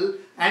Bible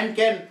and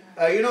can,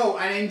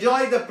 and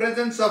enjoy the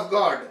presence of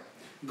God.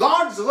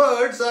 God's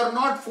words are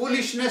not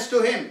foolishness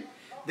to him.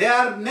 They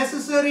are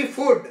necessary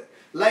food.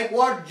 Like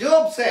what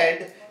Job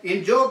said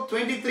in Job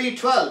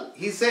 23:12.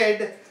 He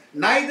said,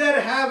 "Neither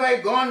have I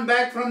gone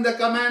back from the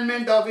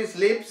commandment of his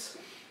lips.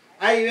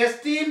 I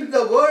esteemed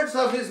the words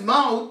of his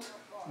mouth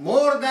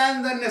more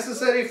than the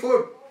necessary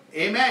food."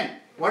 Amen.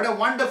 What a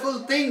wonderful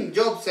thing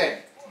Job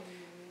said.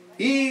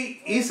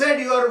 He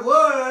said, "Your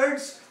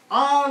words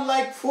are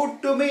like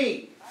food to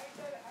me."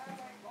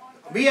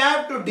 We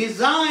have to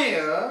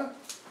desire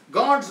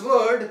God's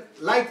word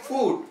like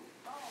food.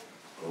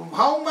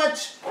 How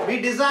much we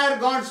desire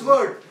God's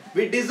word?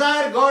 We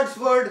desire God's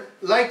word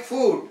like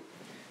food.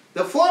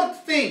 The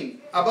fourth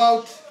thing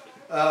about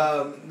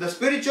the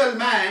spiritual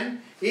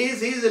man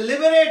is he is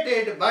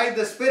liberated by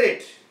the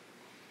Spirit.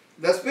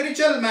 The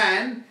spiritual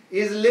man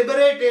is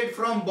liberated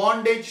from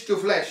bondage to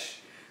flesh,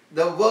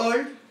 the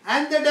world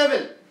and the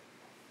devil.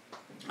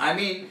 I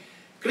mean,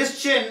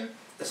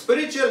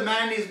 spiritual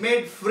man is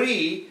made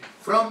free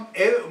from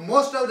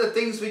most of the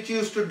things which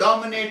used to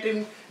dominate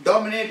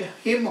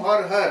him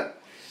or her.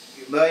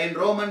 In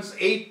Romans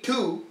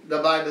 8:2, the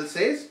Bible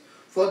says,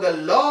 "For the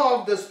law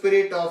of the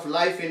Spirit of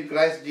life in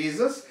Christ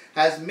Jesus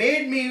has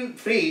made me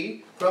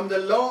free from the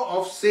law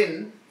of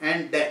sin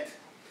and death."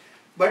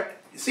 But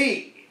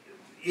see,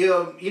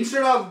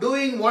 instead of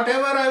doing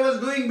whatever I was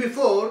doing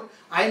before,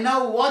 I now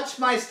watch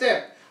my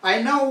step.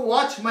 I now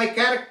watch my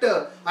character.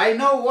 I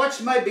now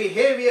watch my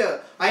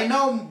behavior. I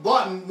now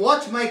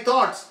watch my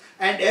thoughts.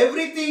 And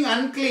everything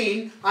unclean,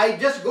 I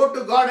just go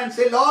to God and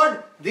say,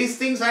 "Lord, these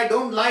things I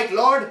don't like.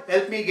 Lord,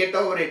 help me get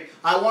over it.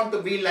 I want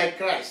to be like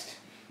Christ."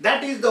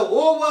 That is the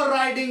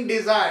overriding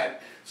desire.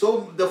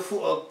 So the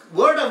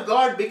Word of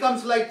God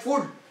becomes like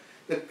food.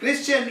 The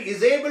Christian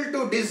is able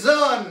to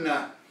discern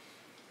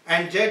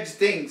and judge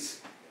things,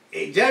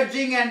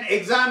 judging and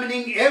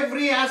examining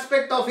every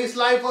aspect of his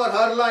life or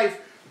her life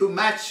to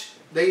match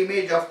the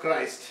image of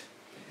Christ.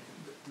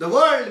 The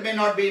world may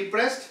not be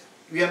impressed.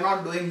 We are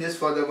not doing this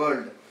for the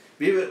world.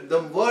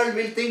 The world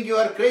will think you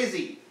are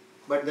crazy,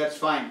 but that's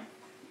fine.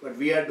 But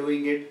we are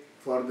doing it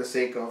for the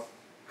sake of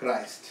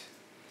Christ.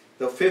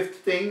 The fifth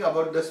thing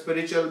about the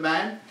spiritual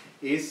man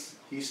is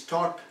he is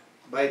taught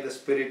by the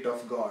Spirit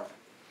of God.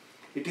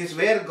 It is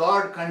where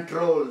God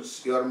controls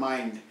your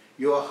mind,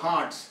 your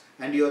hearts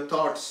and your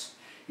thoughts,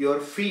 your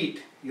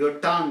feet, your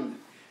tongue,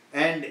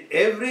 and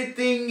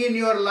everything in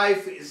your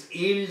life is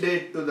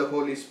yielded to the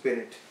Holy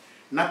Spirit.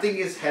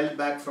 Nothing is held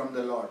back from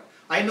the Lord.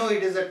 I know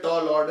it is a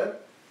tall order.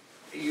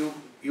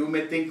 You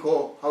may think,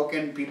 "Oh, how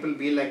can people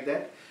be like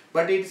that?"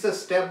 But it's a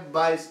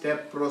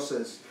step-by-step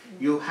process.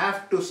 You have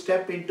to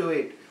step into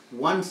it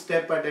one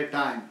step at a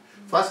time.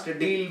 First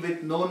deal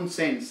with known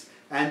sins,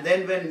 and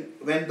then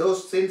when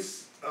those sins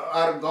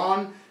are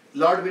gone,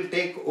 Lord will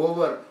take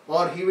over,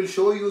 or He will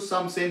show you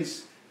some sins.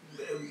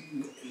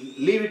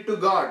 Leave it to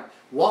God.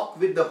 Walk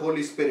with the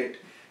Holy Spirit.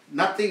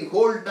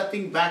 Hold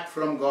nothing back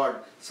from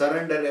God.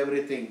 Surrender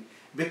everything.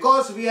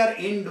 Because we are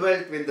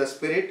indwelt with the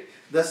Spirit,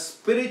 the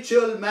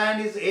spiritual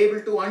man is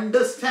able to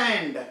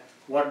understand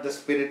what the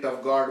Spirit of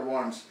God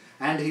wants,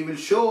 and He will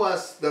show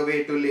us the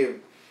way to live.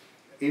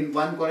 In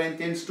 1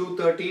 Corinthians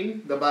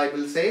 2:13, the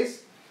Bible says,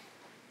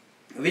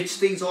 "Which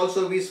things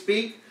also we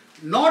speak,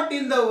 not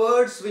in the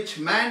words which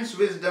man's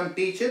wisdom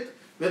teacheth,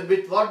 but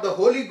with what the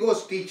Holy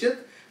Ghost teacheth,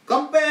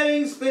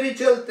 comparing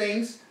spiritual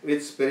things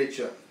with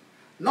spiritual."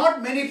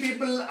 Not many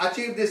people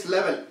achieve this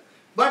level.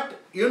 But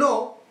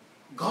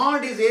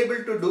God is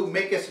able to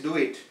make us do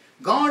it.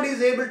 God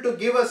is able to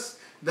give us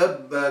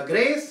the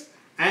grace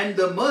and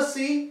the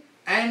mercy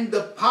and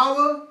the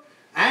power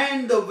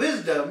and the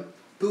wisdom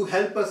to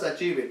help us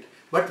achieve it.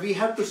 But we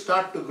have to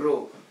start to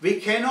grow. We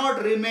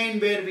cannot remain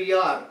where we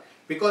are,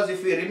 because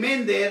if we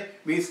remain there,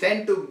 we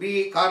tend to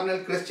be carnal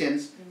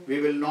Christians. We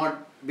will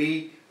not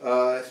be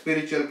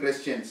spiritual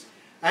Christians.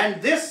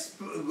 And this,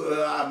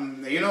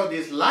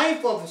 this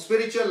life of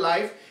spiritual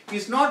life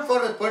is not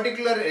for a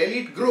particular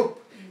elite group.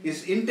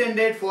 It's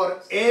intended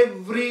for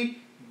every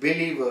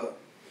believer.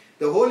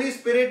 The Holy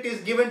Spirit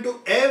is given to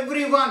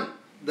everyone.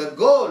 The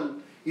goal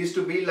is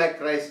to be like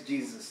Christ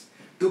Jesus.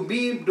 To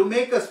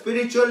make us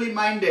spiritually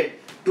minded,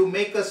 to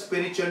make us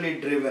spiritually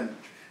driven.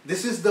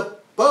 This is the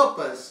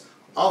purpose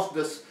of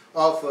this,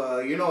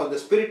 the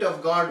Spirit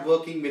of God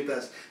working with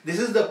us. This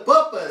is the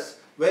purpose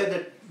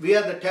where we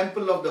are the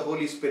temple of the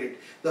Holy Spirit.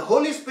 The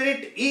Holy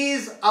Spirit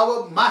is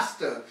our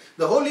master.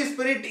 The Holy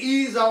Spirit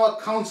is our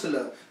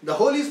counselor. The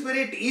Holy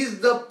Spirit is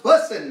the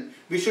person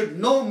we should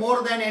know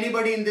more than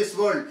anybody in this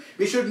world.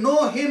 We should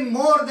know Him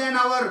more than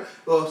our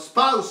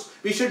spouse.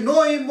 We should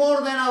know Him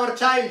more than our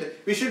child.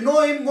 We should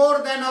know Him more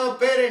than our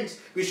parents.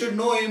 We should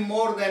know Him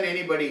more than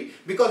anybody.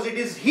 Because it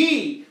is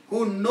He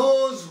who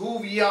knows who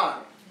we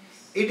are.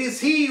 It is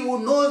He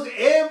who knows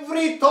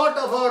every thought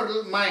of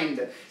our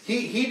mind.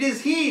 It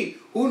is He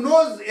who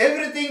knows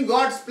everything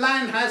God's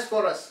plan has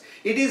for us.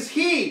 It is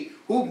He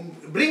who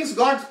brings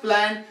God's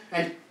plan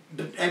and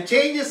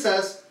changes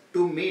us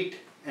to meet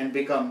and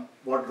become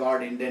what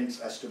God intends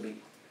us to be.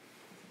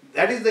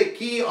 That is the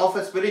key of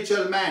a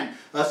spiritual man.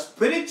 A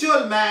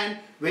spiritual man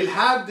will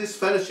have this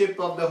fellowship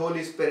of the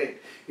Holy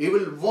Spirit. He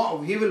will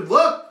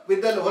work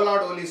with the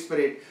Lord Holy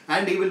Spirit,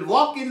 and he will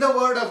walk in the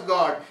Word of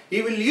God.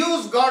 He will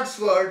use God's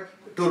Word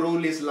to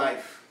rule his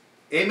life.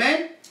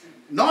 Amen?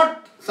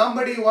 Not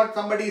what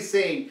somebody is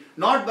saying,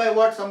 not by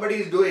what somebody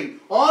is doing,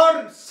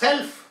 or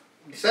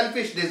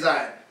selfish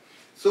desire.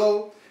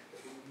 So,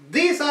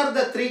 these are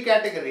the three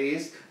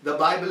categories the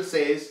Bible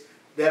says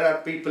there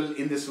are people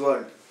in this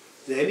world.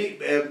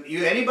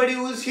 Anybody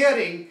who is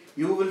hearing,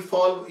 you will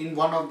fall in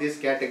one of these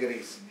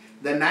categories.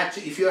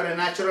 If you are a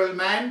natural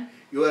man,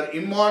 you are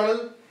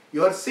immoral,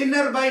 you are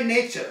sinner by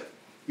nature,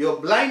 you are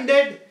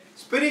blinded,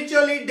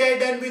 spiritually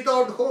dead and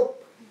without hope.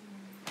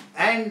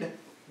 And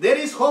there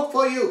is hope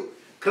for you.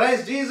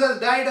 Christ Jesus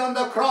died on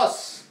the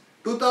cross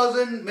more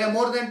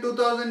than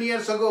 2,000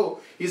 years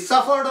ago. He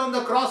suffered on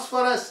the cross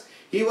for us.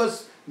 He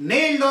was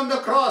nailed on the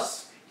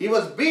cross. He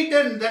was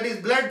beaten, that his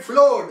blood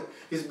flowed.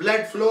 His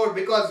blood flowed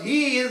because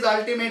He is the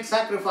ultimate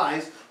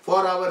sacrifice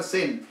for our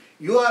sin.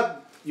 You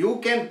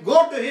can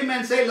go to Him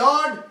and say,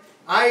 Lord,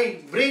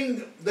 I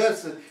bring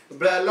this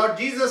Lord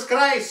Jesus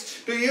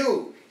Christ to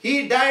you.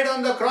 He died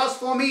on the cross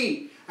for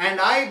me, and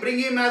I bring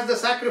Him as the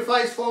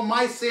sacrifice for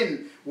my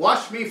sin.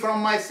 Wash me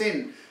from my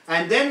sin.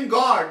 And then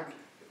God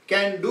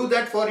can do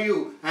that for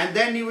you. And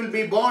then you will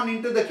be born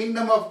into the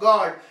kingdom of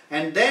God.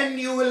 And then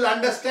you will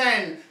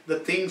understand the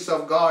things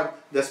of God,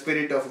 the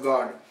Spirit of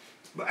God.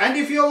 And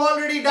if you have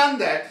already done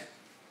that,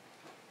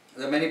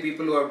 there are many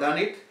people who have done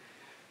it,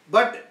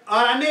 but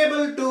are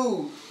unable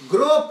to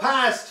grow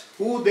past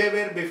who they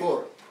were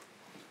before,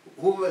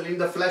 who were in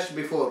the flesh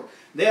before.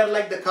 They are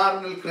like the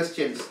carnal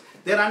Christians.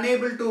 They are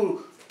unable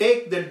to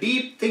take the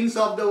deep things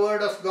of the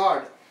Word of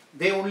God.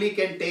 They only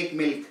can take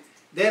milk.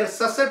 They are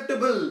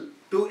susceptible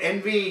to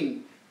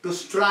envying, to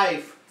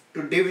strife,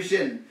 to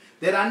division.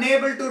 They are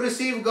unable to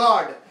receive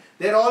God.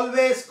 They are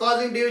always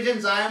causing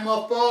divisions. I am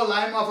of Paul,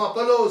 I am of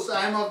Apollos,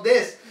 I am of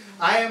this,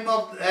 I am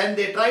of... And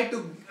they try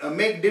to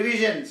make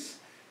divisions.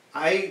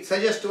 I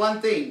suggest one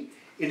thing.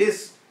 It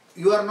is,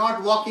 you are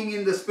not walking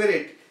in the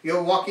Spirit. You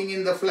are walking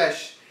in the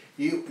flesh.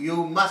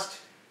 You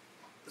must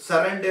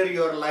surrender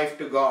your life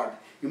to God.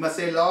 You must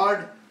say,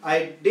 Lord,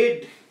 I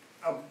did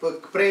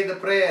pray the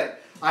prayer.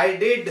 I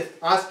did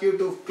ask you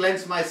to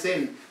cleanse my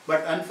sin.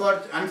 But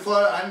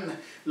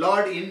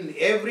Lord, in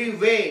every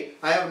way,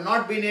 I have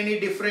not been any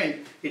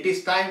different. It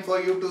is time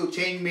for you to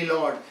change me,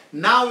 Lord.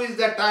 Now is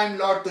the time,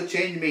 Lord, to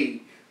change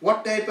me.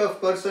 What type of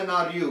person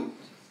are you?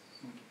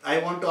 I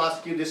want to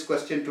ask you this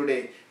question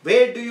today.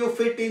 Where do you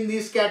fit in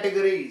these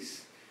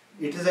categories?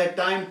 It is a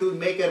time to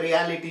make a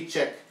reality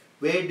check.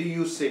 Where do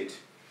you sit?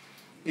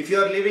 If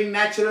you are living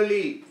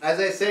naturally, as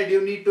I said,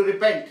 you need to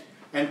repent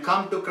and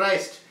come to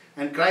Christ,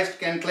 and Christ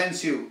can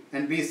cleanse you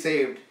and be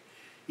saved.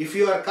 If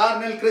you are a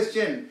carnal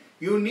Christian,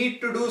 you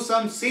need to do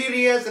some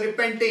serious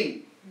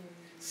repenting,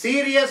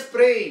 serious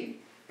praying,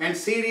 and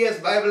serious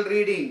Bible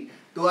reading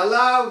to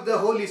allow the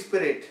Holy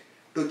Spirit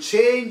to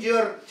change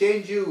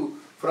you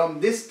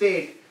from this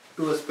state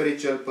to a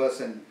spiritual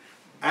person.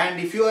 And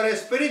if you are a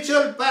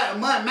spiritual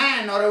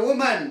man or a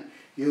woman,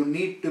 you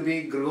need to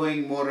be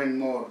growing more and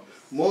more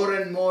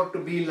to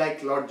be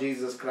like Lord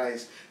Jesus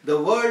Christ.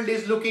 The world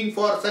is looking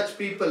for such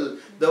people.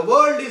 The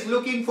world is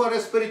looking for a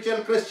spiritual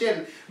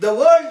Christian. The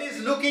world is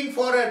looking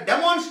for a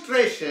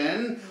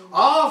demonstration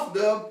of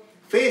the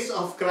face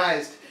of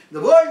Christ.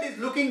 The world is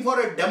looking for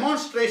a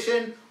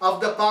demonstration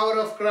of the power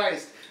of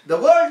Christ. The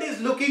world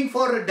is looking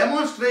for a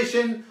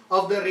demonstration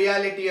of the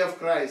reality of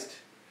Christ.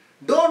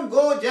 Don't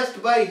go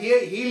just by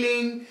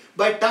healing,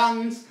 by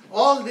tongues.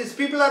 All these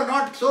people are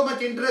not so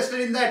much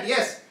interested in that.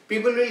 Yes,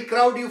 people will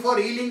crowd you for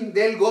healing,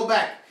 they'll go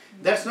back.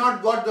 That's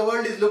not what the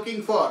world is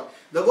looking for.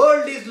 The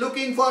world is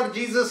looking for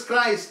Jesus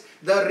Christ,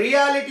 the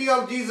reality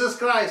of Jesus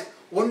Christ.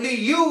 Only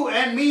you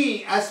and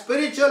me as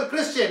spiritual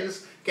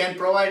Christians can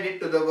provide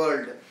it to the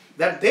world,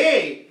 that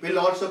they will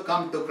also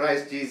come to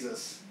Christ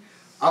Jesus.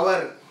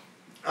 Our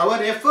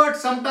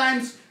efforts,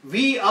 sometimes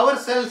we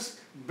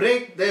ourselves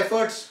break the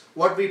efforts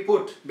what we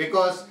put,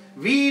 because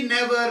we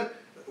never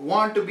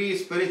want to be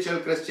spiritual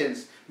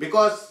Christians.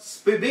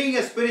 Because being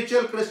a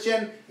spiritual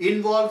Christian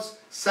involves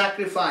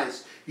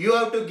sacrifice. You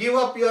have to give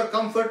up your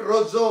comfort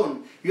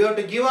zone. You have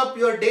to give up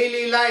your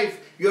daily life.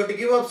 You have to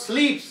give up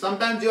sleep.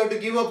 Sometimes you have to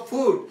give up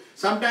food.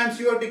 Sometimes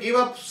you have to give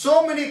up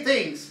so many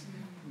things,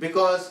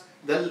 because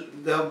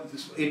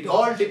it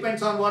all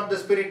depends on what the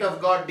Spirit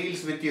of God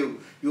deals with you.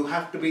 You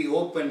have to be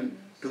open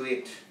to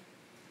it.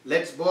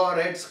 Let's bow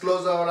our heads,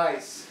 close our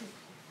eyes.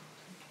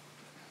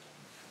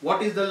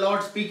 What is the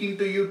Lord speaking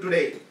to you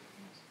today?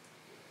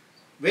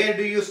 Where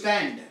do you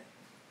stand?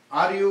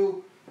 Are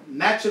you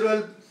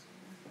natural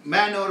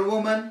man or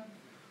woman?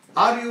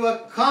 Are you a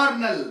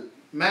carnal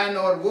man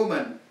or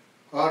woman?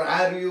 Or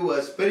are you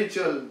a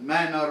spiritual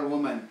man or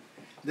woman?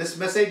 This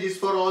message is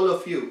for all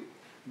of you.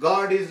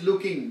 God is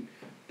looking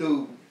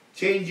to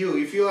change you.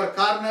 If you are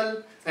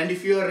carnal and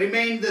if you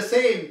remain the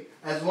same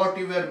as what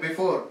you were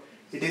before,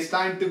 it is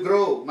time to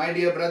grow, my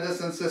dear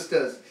brothers and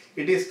sisters.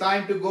 It is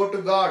time to go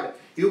to God.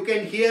 You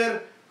can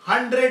hear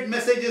 100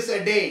 messages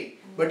a day,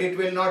 but it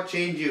will not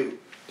change you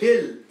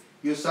till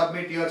you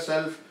submit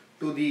yourself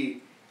to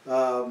the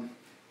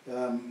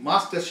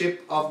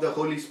mastership of the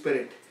Holy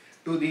Spirit,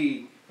 to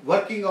the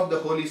working of the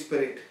Holy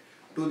Spirit,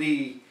 to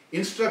the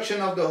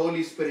instruction of the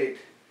Holy Spirit.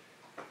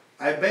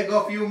 I beg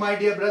of you, my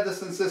dear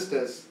brothers and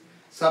sisters,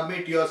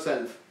 submit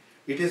yourself.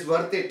 It is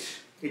worth it.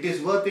 It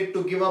is worth it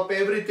to give up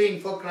everything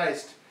for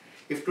Christ.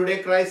 If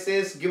today Christ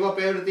says, give up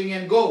everything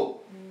and go,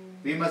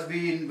 we must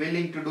be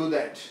willing to do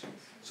that.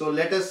 So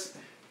let us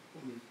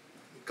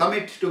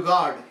commit to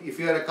God. If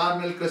you are a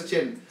carnal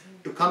Christian,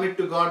 to commit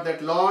to God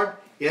that, Lord,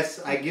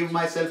 yes, I give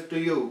myself to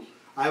you.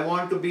 I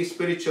want to be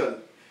spiritual.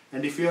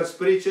 And if you are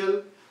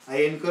spiritual, I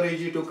encourage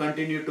you to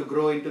continue to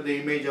grow into the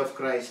image of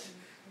Christ.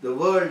 The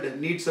world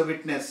needs a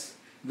witness.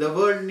 The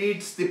world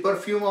needs the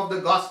perfume of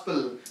the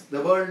gospel.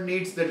 The world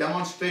needs the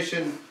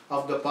demonstration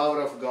of the power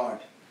of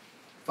God.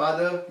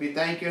 Father, we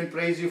thank you and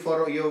praise you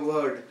for your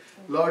word.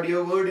 Lord,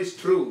 your word is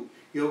true.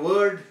 Your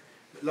word,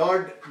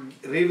 Lord,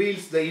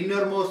 reveals the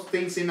innermost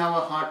things in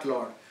our heart,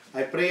 Lord.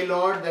 I pray,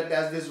 Lord, that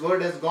as this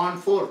word has gone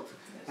forth,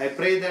 I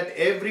pray that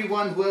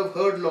everyone who have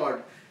heard,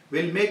 Lord,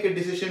 will make a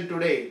decision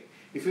today.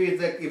 If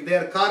they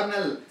are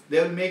carnal,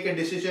 they will make a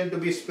decision to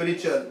be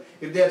spiritual.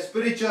 If they are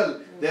spiritual,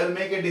 they will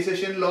make a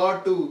decision,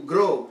 Lord, to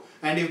grow.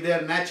 And if they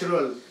are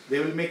natural, they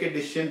will make a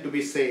decision to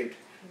be saved.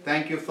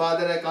 Thank you,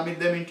 Father. I commit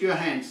them into your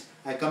hands.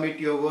 I commit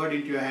your word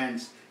into your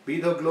hands. Be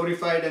thou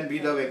glorified and be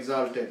thou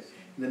exalted.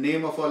 In the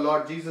name of our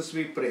Lord Jesus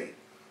we pray.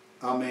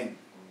 Amen.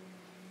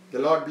 The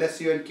Lord bless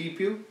you and keep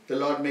you. The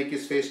Lord make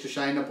his face to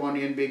shine upon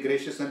you and be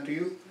gracious unto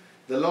you.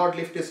 The Lord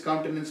lift his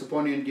countenance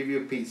upon you and give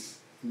you peace.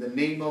 In the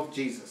name of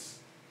Jesus.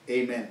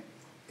 Amen.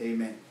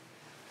 Amen.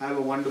 Have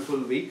a wonderful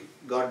week.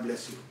 God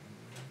bless you.